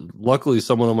 I have, luckily,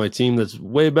 someone on my team that's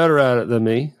way better at it than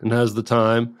me and has the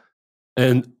time.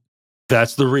 And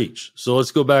that's the reach. So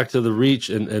let's go back to the reach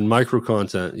and micro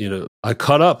content. You know, I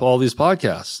cut up all these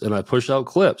podcasts and I push out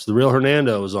clips. The Real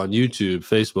Hernando is on YouTube,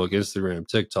 Facebook, Instagram,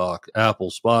 TikTok,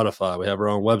 Apple, Spotify. We have our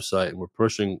own website and we're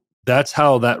pushing. That's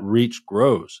how that reach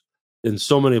grows. In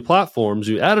so many platforms,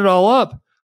 you add it all up,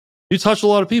 you touch a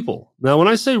lot of people. Now, when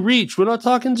I say reach, we're not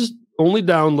talking just only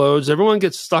downloads. Everyone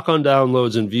gets stuck on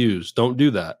downloads and views. Don't do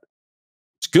that.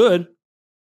 It's good.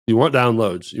 You want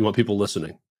downloads. You want people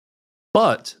listening.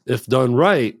 But if done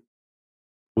right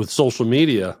with social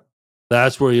media,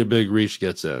 that's where your big reach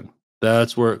gets in.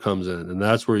 That's where it comes in. And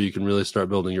that's where you can really start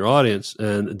building your audience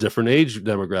and different age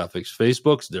demographics.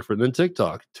 Facebook's different than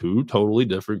TikTok. Two totally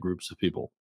different groups of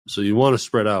people. So you want to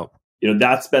spread out. You know,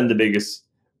 that's been the biggest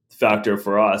factor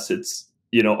for us. It's,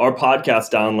 you know, our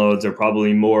podcast downloads are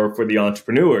probably more for the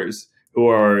entrepreneurs who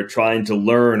are trying to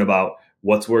learn about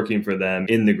what's working for them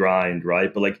in the grind,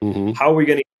 right? But like, how are we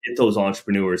going to get those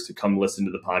entrepreneurs to come listen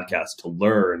to the podcast to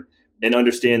learn and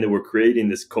understand that we're creating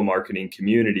this co-marketing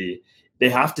community? They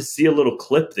have to see a little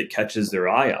clip that catches their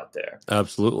eye out there.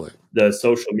 Absolutely. The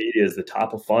social media is the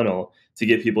top of funnel to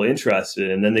get people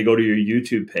interested. And then they go to your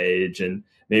YouTube page and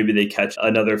maybe they catch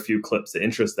another few clips that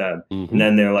interest them. And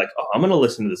then they're like, oh, I'm going to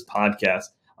listen to this podcast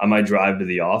on my drive to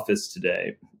the office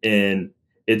today. And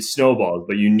it snowballs,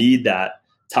 but you need that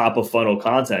top of funnel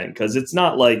content, because it's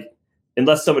not like,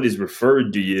 unless somebody's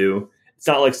referred to you, it's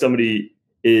not like somebody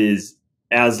is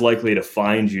as likely to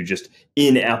find you just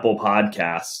in Apple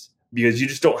Podcasts, because you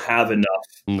just don't have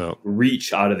enough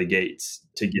reach out of the gates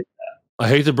to get that. I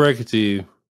hate to break it to you,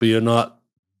 but you're not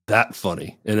that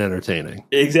funny and entertaining.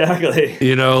 Exactly.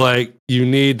 You know, like, you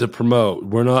need to promote.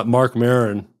 We're not Mark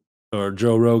Maron or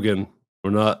Joe Rogan. We're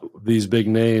not these big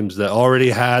names that already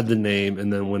had the name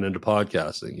and then went into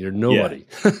podcasting. You're nobody.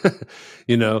 Yeah.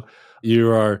 You know,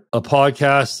 you are a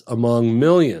podcast among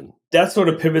million. That sort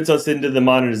of pivots us into the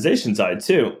monetization side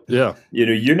too. Yeah. You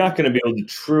know, you're not going to be able to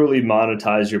truly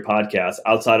monetize your podcast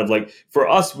outside of, like, for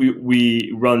us,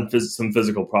 we run some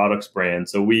physical products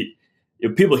brands. So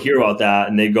if people hear about that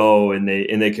and they go and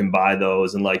they can buy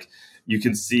those, and like, you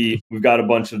can see we've got a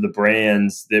bunch of the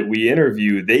brands that we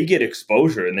interview, they get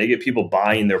exposure and they get people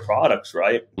buying their products,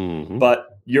 right?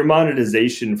 But your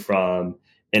monetization from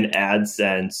an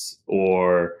AdSense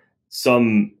or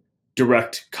some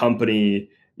direct company,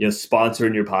 you know,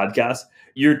 sponsoring your podcast,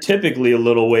 you're typically a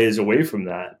little ways away from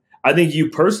that. I think you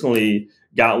personally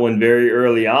got one very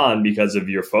early on because of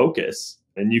your focus,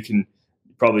 and you can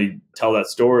probably tell that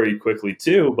story quickly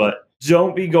too, but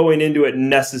don't be going into it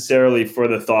necessarily for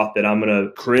the thought that I'm going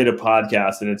to create a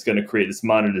podcast and it's going to create this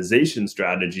monetization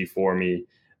strategy for me.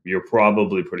 You're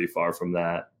probably pretty far from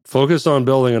that. Focus on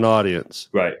building an audience.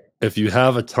 Right. If you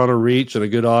have a ton of reach and a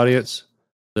good audience,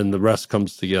 then the rest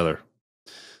comes together.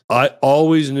 I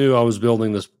always knew I was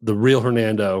building the Real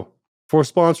Hernando for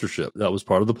sponsorship. That was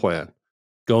part of the plan.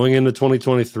 Going into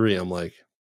 2023, I'm like,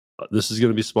 this is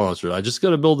going to be sponsored. I just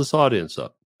got to build this audience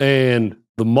up. And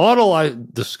the model I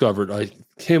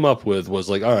came up with was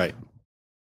like, all right,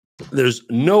 there's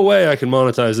no way I can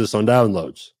monetize this on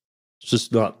downloads. It's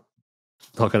just not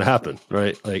going to happen,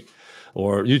 right? Like,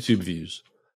 or YouTube views.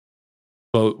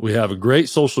 But we have a great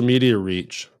social media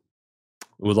reach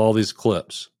with all these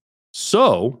clips.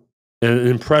 So, and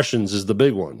impressions is the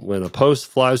big one. When a post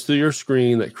flies through your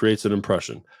screen, that creates an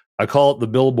impression. I call it the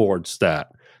billboard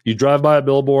stat. You drive by a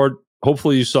billboard,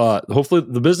 hopefully you saw it. Hopefully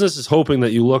the business is hoping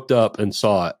that you looked up and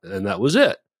saw it, and that was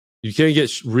it. You can't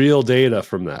get real data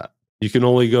from that. You can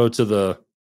only go to the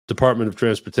Department of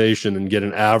Transportation and get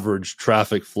an average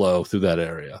traffic flow through that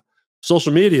area.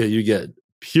 Social media, you get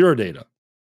pure data.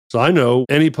 So I know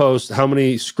any post, how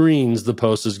many screens the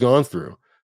post has gone through.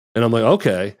 And I'm like,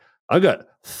 okay, I've got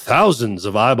thousands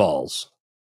of eyeballs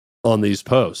on these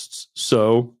posts.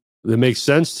 So it makes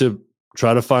sense to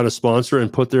try to find a sponsor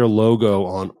and put their logo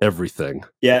on everything.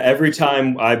 Yeah, every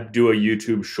time I do a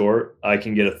YouTube short, I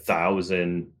can get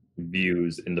 1,000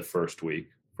 views in the first week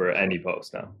for any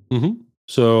post now.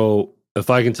 So if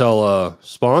I can tell a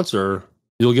sponsor,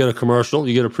 you'll get a commercial,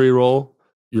 you get a pre-roll,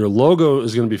 your logo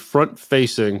is going to be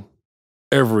front-facing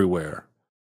everywhere.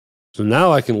 So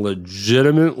now I can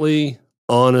legitimately,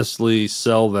 honestly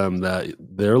sell them that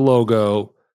their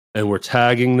logo and we're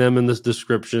tagging them in this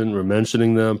description, we're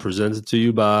mentioning them, presented to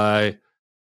you by,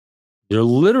 you're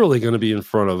literally going to be in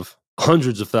front of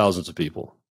hundreds of thousands of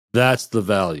people. That's the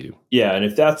value. Yeah, and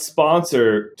if that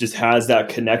sponsor just has that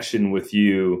connection with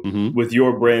you, with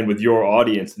your brand, with your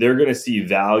audience, they're going to see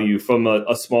value from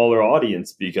a smaller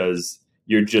audience because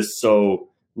you're just so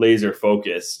laser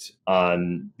focused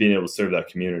on being able to serve that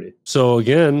community. So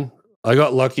again, I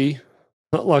got lucky.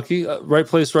 Not lucky. Right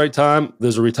place, right time.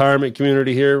 There's a retirement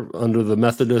community here under the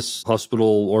Methodist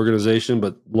Hospital organization,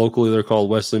 but locally they're called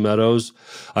Wesley Meadows.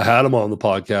 I had them on the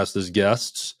podcast as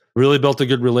guests. Really built a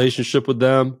good relationship with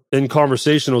them. In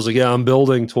conversation, I was like, yeah, I'm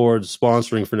building towards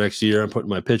sponsoring for next year. I'm putting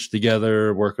my pitch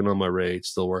together, working on my rates,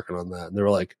 still working on that. And they were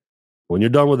like, when you're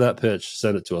done with that pitch,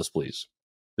 send it to us, please.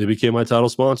 They became my title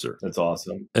sponsor. That's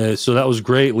awesome. So that was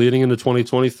great. Leading into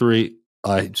 2023,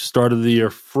 I started the year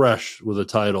fresh with a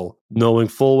title, knowing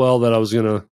full well that I was going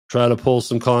to try to pull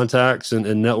some contacts and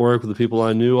network with the people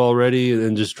I knew already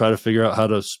and just try to figure out how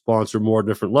to sponsor more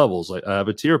different levels. Like I have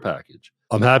a tier package.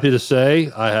 I'm happy to say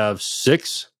I have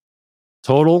 6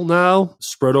 total now,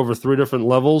 spread over 3 different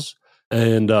levels.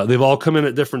 And they've all come in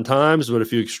at different times. But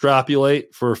if you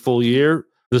extrapolate for a full year,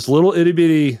 this little itty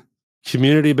bitty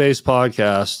community-based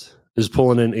podcast is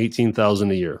pulling in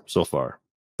 $18,000 a year so far.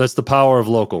 That's the power of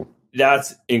local.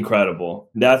 That's incredible.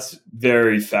 That's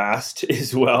very fast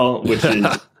as well, which is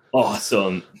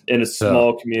awesome in a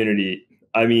small community.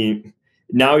 I mean,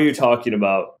 now you're talking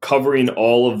about covering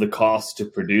all of the costs to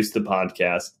produce the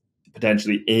podcast,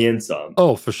 potentially, and some.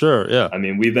 Oh, for sure. Yeah. I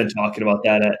mean, we've been talking about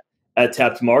that at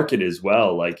Tapped Market as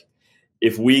well. Like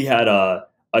if we had a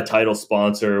title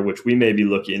sponsor, which we may be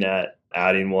looking at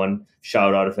adding one,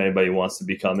 shout out if anybody wants to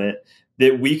become it,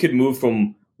 that we could move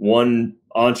from one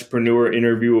entrepreneur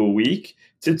interview a week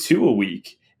to 2 a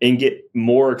week and get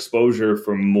more exposure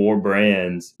from more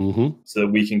brands so that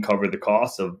we can cover the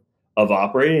costs of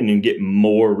operating and get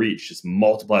more reach, just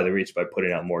multiply the reach by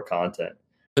putting out more content.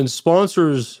 And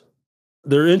sponsors,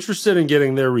 they're interested in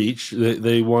getting their reach.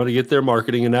 They want to get their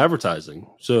marketing and advertising.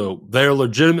 So they're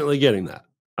legitimately getting that.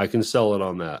 I can sell it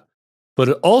on that. But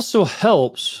it also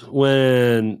helps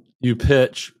when you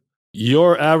pitch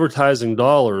your advertising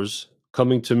dollars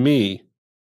coming to me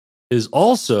is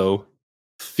also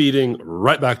feeding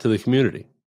right back to the community,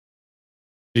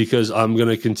 because I'm going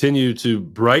to continue to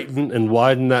brighten and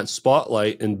widen that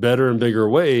spotlight in better and bigger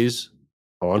ways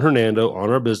on Hernando, on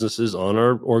our businesses, on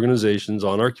our organizations,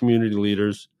 on our community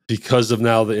leaders, because of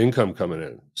now the income coming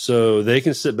in. So they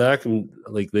can sit back and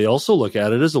like, they also look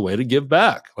at it as a way to give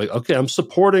back. Like, okay, I'm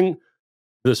supporting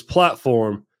this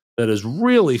platform that is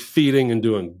really feeding and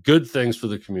doing good things for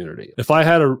the community. If I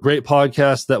had a great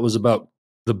podcast that was about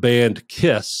the band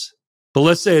Kiss, but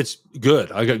let's say it's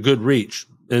good, I got good reach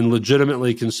and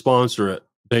legitimately can sponsor it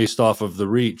based off of the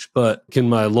reach, but can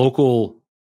my local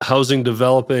housing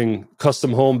developing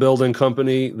custom home building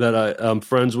company that I'm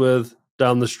friends with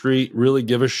down the street really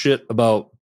give a shit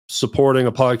about supporting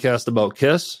a podcast about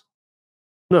Kiss?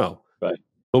 No. Right.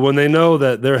 But when they know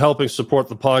that they're helping support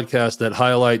the podcast that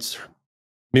highlights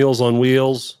Meals on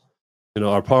Wheels,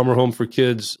 our Palmer Home for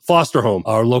Kids, foster home,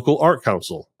 our local art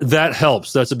council, that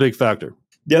helps. That's a big factor.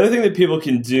 The other thing that people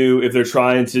can do if they're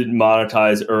trying to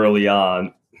monetize early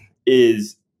on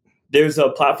is there's a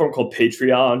platform called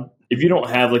Patreon. If you don't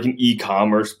have like an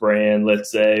e-commerce brand,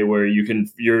 let's say, where you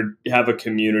have a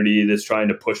community that's trying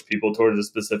to push people towards a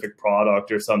specific product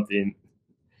or something,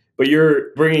 but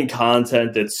you're bringing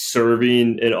content that's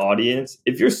serving an audience,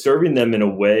 if you're serving them in a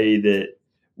way that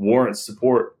warrants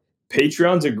support,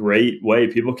 Patreon's a great way.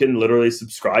 People can literally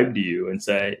subscribe to you and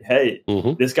say, hey,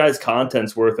 this guy's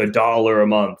content's worth $1 a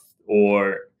month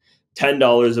or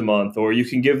 $10 a month, or you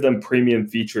can give them premium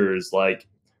features like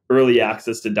early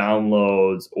access to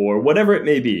downloads or whatever it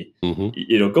may be.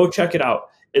 Go check it out.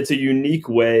 It's a unique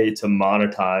way to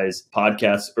monetize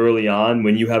podcasts early on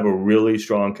when you have a really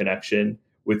strong connection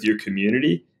with your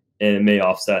community, and it may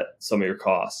offset some of your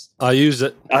costs. I use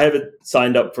it. I haven't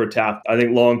signed up for Tap. I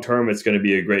think long term it's going to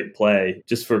be a great play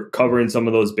just for covering some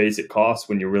of those basic costs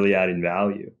when you're really adding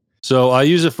value. So I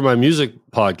use it for my music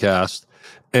podcast,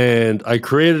 and I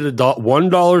created a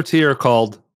 $1 tier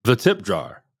called the Tip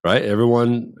Jar, right?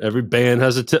 Every band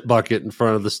has a tip bucket in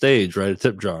front of the stage, right? A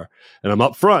tip jar. And I'm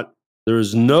up front. There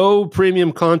is no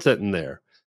premium content in there.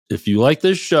 If you like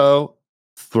this show,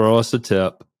 throw us a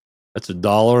tip. That's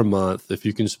 $1 a month. If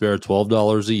you can spare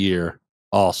 $12 a year,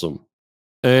 awesome.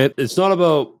 And it's not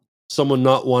about someone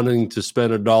not wanting to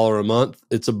spend $1 a month.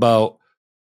 It's about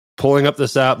pulling up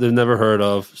this app they've never heard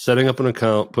of, setting up an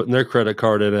account, putting their credit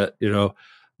card in it.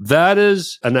 That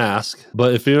is an ask.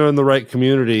 But if you're in the right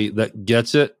community that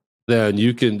gets it, then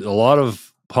you can. A lot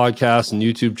of podcasts and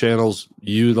YouTube channels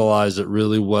utilize it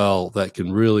really well that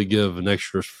can really give an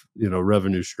extra,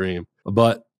 revenue stream.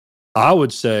 But I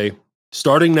would say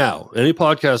starting now, any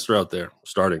podcaster out there,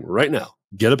 starting right now,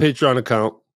 get a Patreon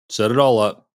account, set it all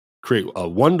up, create a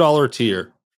 $1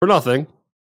 tier for nothing.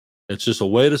 It's just a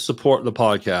way to support the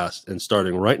podcast. And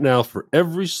starting right now, for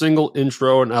every single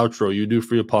intro and outro you do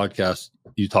for your podcast,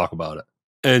 you talk about it.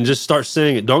 And just start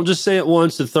saying it. Don't just say it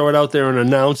once and throw it out there and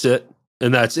announce it,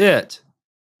 and that's it.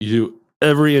 You do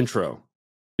every intro.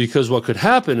 Because what could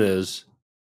happen is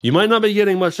you might not be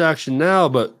getting much action now,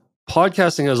 but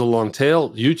podcasting has a long tail.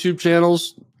 YouTube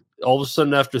channels, all of a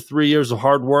sudden, after 3 years of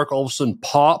hard work, all of a sudden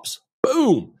pops,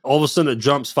 boom. All of a sudden it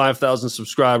jumps 5,000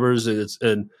 subscribers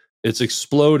and it's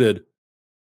exploded.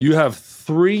 You have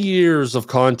 3 years of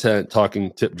content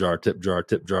talking tip jar, tip jar,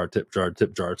 tip jar, tip jar,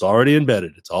 tip jar. It's already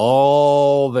embedded. It's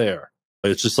all there.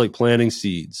 It's just like planting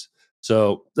seeds.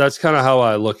 So that's kind of how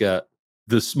I look at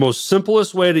this most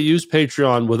simplest way to use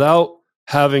Patreon without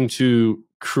having to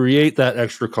create that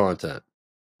extra content.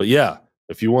 But yeah,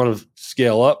 if you want to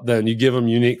scale up, then you give them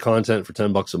unique content for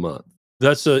 $10 a month.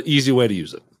 That's an easy way to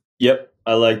use it. Yep,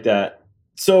 I like that.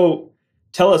 So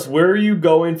tell us, where are you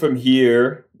going from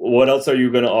here? What else are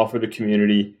you going to offer the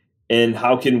community? And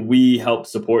how can we help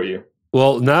support you?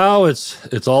 Well, now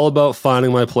it's all about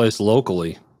finding my place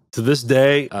locally. To this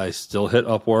day, I still hit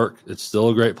Upwork. It's still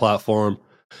a great platform.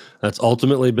 That's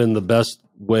ultimately been the best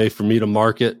way for me to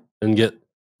market and get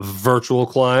virtual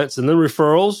clients and then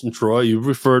referrals. And Troy, you've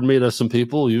referred me to some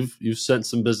people. You've sent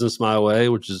some business my way,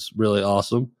 which is really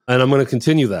awesome. And I'm going to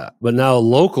continue that. But now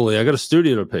locally, I got a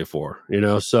studio to pay for,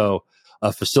 so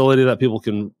a facility that people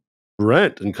can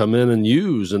rent and come in and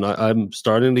use. And I'm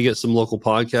starting to get some local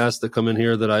podcasts that come in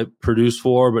here that I produce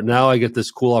for. But now I get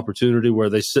this cool opportunity where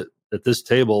they sit at this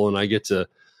table and I get to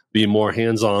be more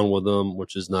hands-on with them,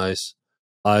 which is nice.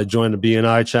 I joined a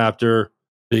BNI chapter,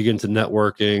 big into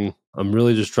networking. I'm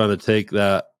really just trying to take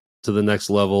that to the next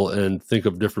level and think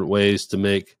of different ways to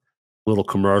make little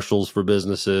commercials for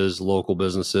businesses, local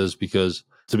businesses, because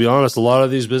to be honest, a lot of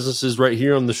these businesses right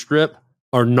here on the Strip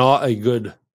are not a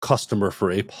good customer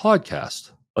for a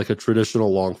podcast, like a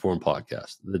traditional long form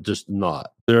podcast. They're just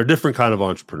not. They're a different kind of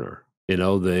entrepreneur.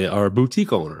 They are a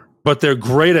boutique owner, but they're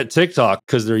great at TikTok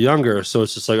because they're younger. So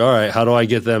it's just like, all right, how do I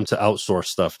get them to outsource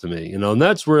stuff to me? And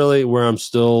that's really where I'm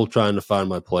still trying to find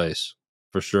my place.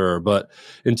 For sure. But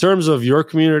in terms of your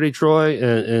community, Troy,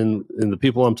 and the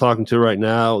people I'm talking to right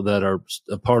now that are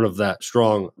a part of that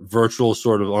strong virtual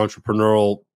sort of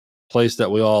entrepreneurial place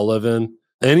that we all live in,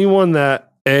 anyone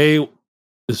that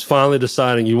is finally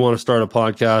deciding you want to start a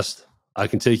podcast, I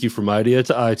can take you from idea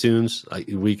to iTunes.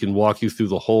 We can walk you through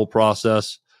the whole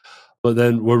process. But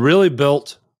then we're really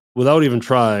built, without even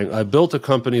trying, I built a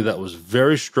company that was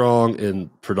very strong in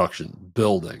production,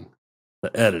 building,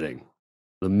 the editing,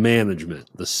 the management,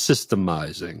 the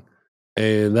systemizing.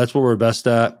 And that's what we're best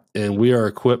at. And we are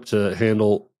equipped to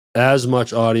handle as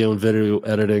much audio and video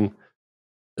editing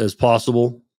as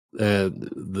possible.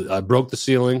 And I broke the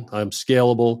ceiling. I'm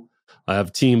scalable. I have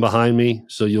a team behind me.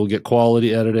 So you'll get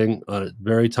quality editing on a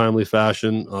very timely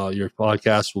fashion. Your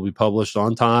podcast will be published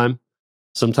on time.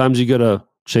 Sometimes you got to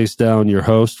chase down your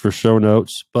host for show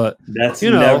notes, but that's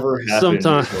never happened.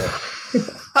 Sometimes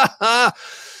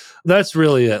that's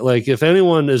really it. Like if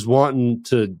anyone is wanting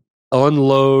to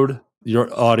unload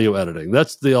your audio editing,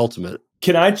 that's the ultimate.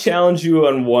 Can I challenge you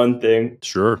on one thing?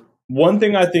 Sure. One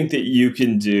thing I think that you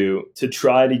can do to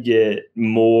try to get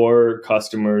more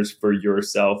customers for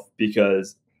yourself,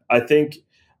 because I think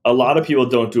a lot of people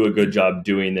don't do a good job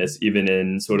doing this, even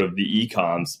in sort of the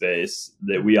e-com space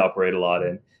that we operate a lot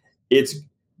in. It's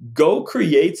go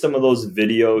create some of those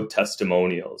video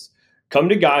testimonials. Come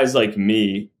to guys like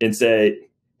me and say,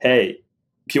 hey,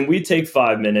 can we take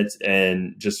 5 minutes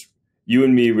and just you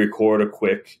and me record a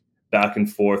quick back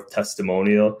and forth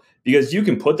testimonial? Because you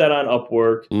can put that on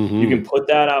Upwork. Mm-hmm. You can put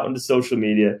that out into social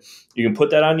media. You can put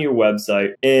that on your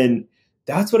website. And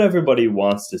that's what everybody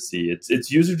wants to see. It's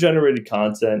user-generated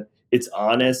content. It's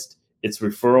honest. It's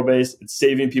referral-based. It's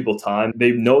saving people time.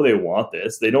 They know they want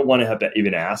this. They don't want to have to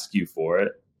even ask you for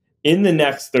it. In the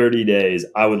next 30 days,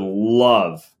 I would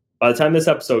love, by the time this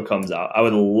episode comes out, I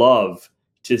would love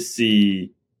to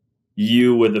see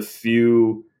you with a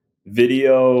few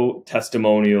video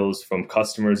testimonials from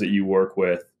customers that you work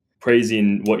with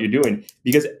praising what you're doing,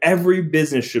 because every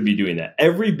business should be doing that.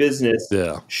 Every business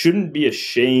shouldn't be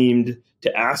ashamed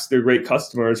to ask their great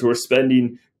customers who are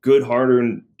spending good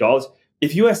hard-earned dollars.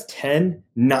 If you ask 10,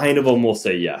 9 of them will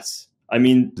say yes. I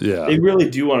mean, they really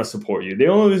do want to support you. The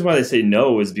only reason why they say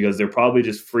no is because they're probably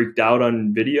just freaked out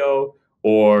on video,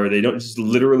 or they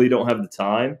literally don't have the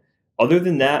time. Other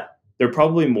than that, they're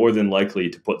probably more than likely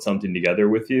to put something together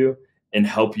with you and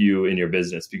help you in your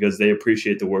business because they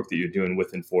appreciate the work that you're doing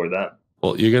with and for them.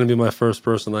 Well, you're going to be my first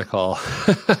person I call.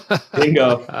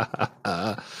 Bingo.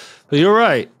 But you're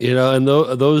right. And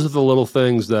those are the little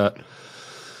things that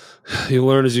you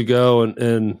learn as you go.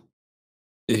 And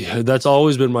that's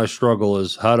always been my struggle,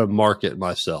 is how to market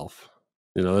myself.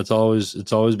 It's always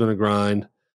been a grind,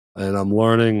 and I'm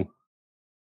learning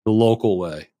the local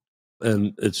way,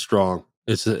 and it's strong.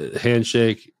 It's a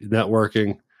handshake,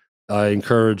 networking. I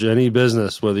encourage any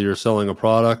business, whether you're selling a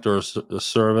product or a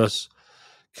service,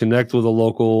 connect with a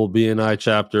local BNI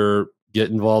chapter, get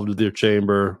involved with your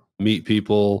chamber, meet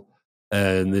people,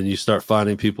 and then you start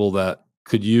finding people that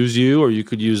could use you or you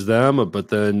could use them, but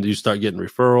then you start getting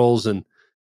referrals, and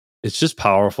it's just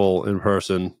powerful in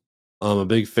person. I'm a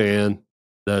big fan.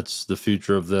 That's the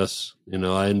future of this.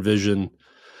 I envision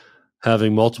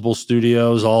having multiple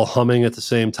studios all humming at the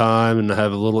same time and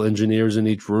have little engineers in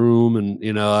each room.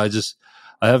 And, I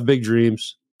have big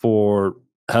dreams for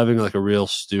having like a real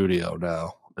studio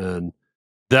now. And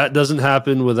that doesn't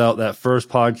happen without that first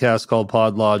podcast called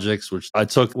PodLogics, which I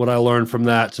took what I learned from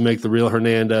that to make The Real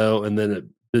Hernando. And then it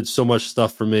did so much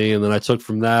stuff for me. And then I took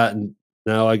from that, and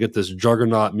now I get this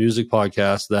juggernaut music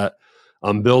podcast that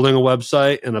I'm building a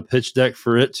website and a pitch deck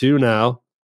for it too now.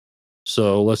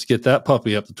 So let's get that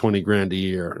puppy up to 20 grand a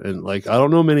year. And I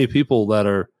don't know many people that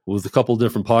are with a couple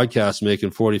different podcasts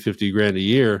making 40, 50 grand a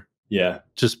year. Yeah.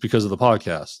 Just because of the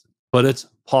podcast. But it's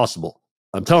possible.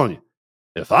 I'm telling you,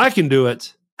 if I can do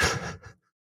it,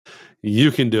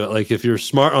 you can do it. If you're a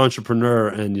smart entrepreneur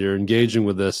and you're engaging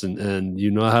with this and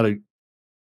you know how to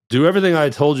do everything I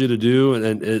told you to do,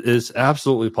 and it is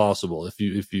absolutely possible. If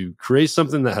you create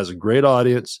something that has a great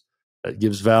audience, that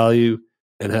gives value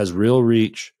and has real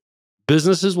reach,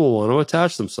 businesses will want to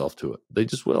attach themselves to it. They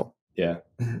just will. Yeah.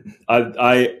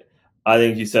 I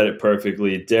think you said it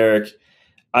perfectly, Derek.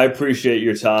 I appreciate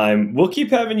your time. We'll keep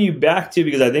having you back too,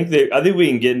 because I think we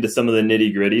can get into some of the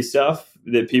nitty gritty stuff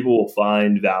that people will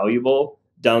find valuable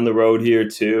down the road here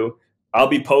too. I'll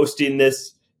be posting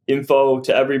this info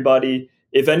to everybody.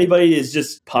 If anybody is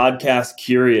just podcast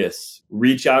curious,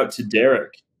 reach out to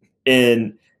Derek,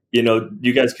 and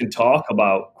you guys can talk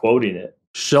about quoting it.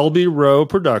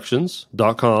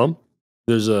 ShelbyRowProductions.com.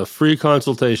 There's a free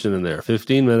consultation in there,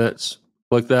 15 minutes.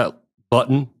 Click that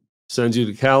button, sends you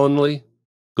to Calendly.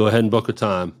 Go ahead and book a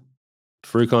time.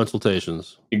 Free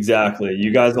consultations. Exactly.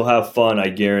 You guys will have fun. I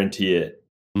guarantee it.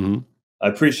 Mm-hmm. I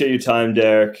appreciate your time,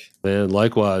 Derek. Man,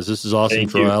 likewise. This is awesome,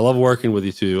 Troy. I love working with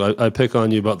you too. I pick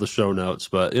on you about the show notes,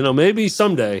 but maybe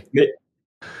someday.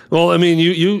 Well,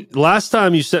 you last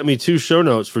time you sent me 2 show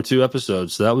notes for 2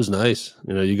 episodes. So that was nice.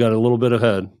 You got a little bit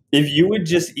ahead. If you would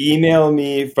just email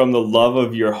me from the love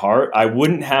of your heart, I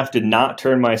wouldn't have to not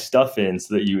turn my stuff in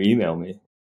so that you email me.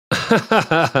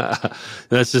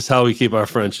 That's just how we keep our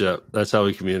friendship. That's how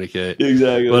we communicate.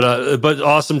 Exactly. But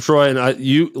awesome, Troy. And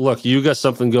you got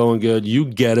something going good. You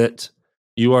get it.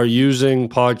 You are using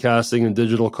podcasting and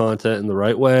digital content in the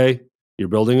right way. You're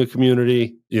building a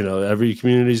community. Every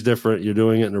community is different. You're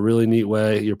doing it in a really neat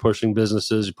way. You're pushing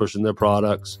businesses. You're pushing their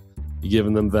products. You're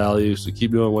giving them value. So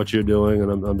keep doing what you're doing. And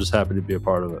I'm just happy to be a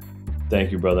part of it.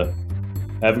 Thank you, brother.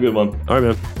 Have a good one. All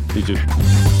right, man. You too.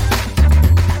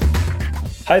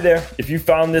 Hi there. If you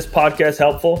found this podcast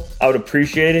helpful, I would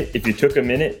appreciate it if you took a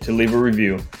minute to leave a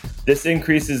review. This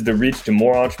increases the reach to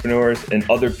more entrepreneurs and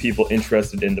other people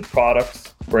interested in the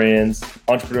products, brands,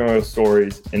 entrepreneurial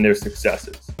stories, and their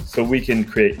successes, so we can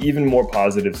create even more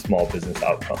positive small business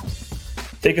outcomes.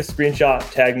 Take a screenshot,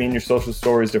 tag me in your social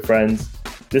stories to friends.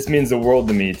 This means the world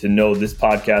to me to know this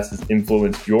podcast has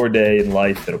influenced your day and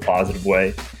life in a positive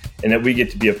way, and that we get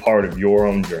to be a part of your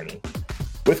own journey.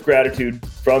 With gratitude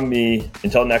from me,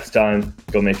 until next time,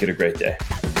 go make it a great day.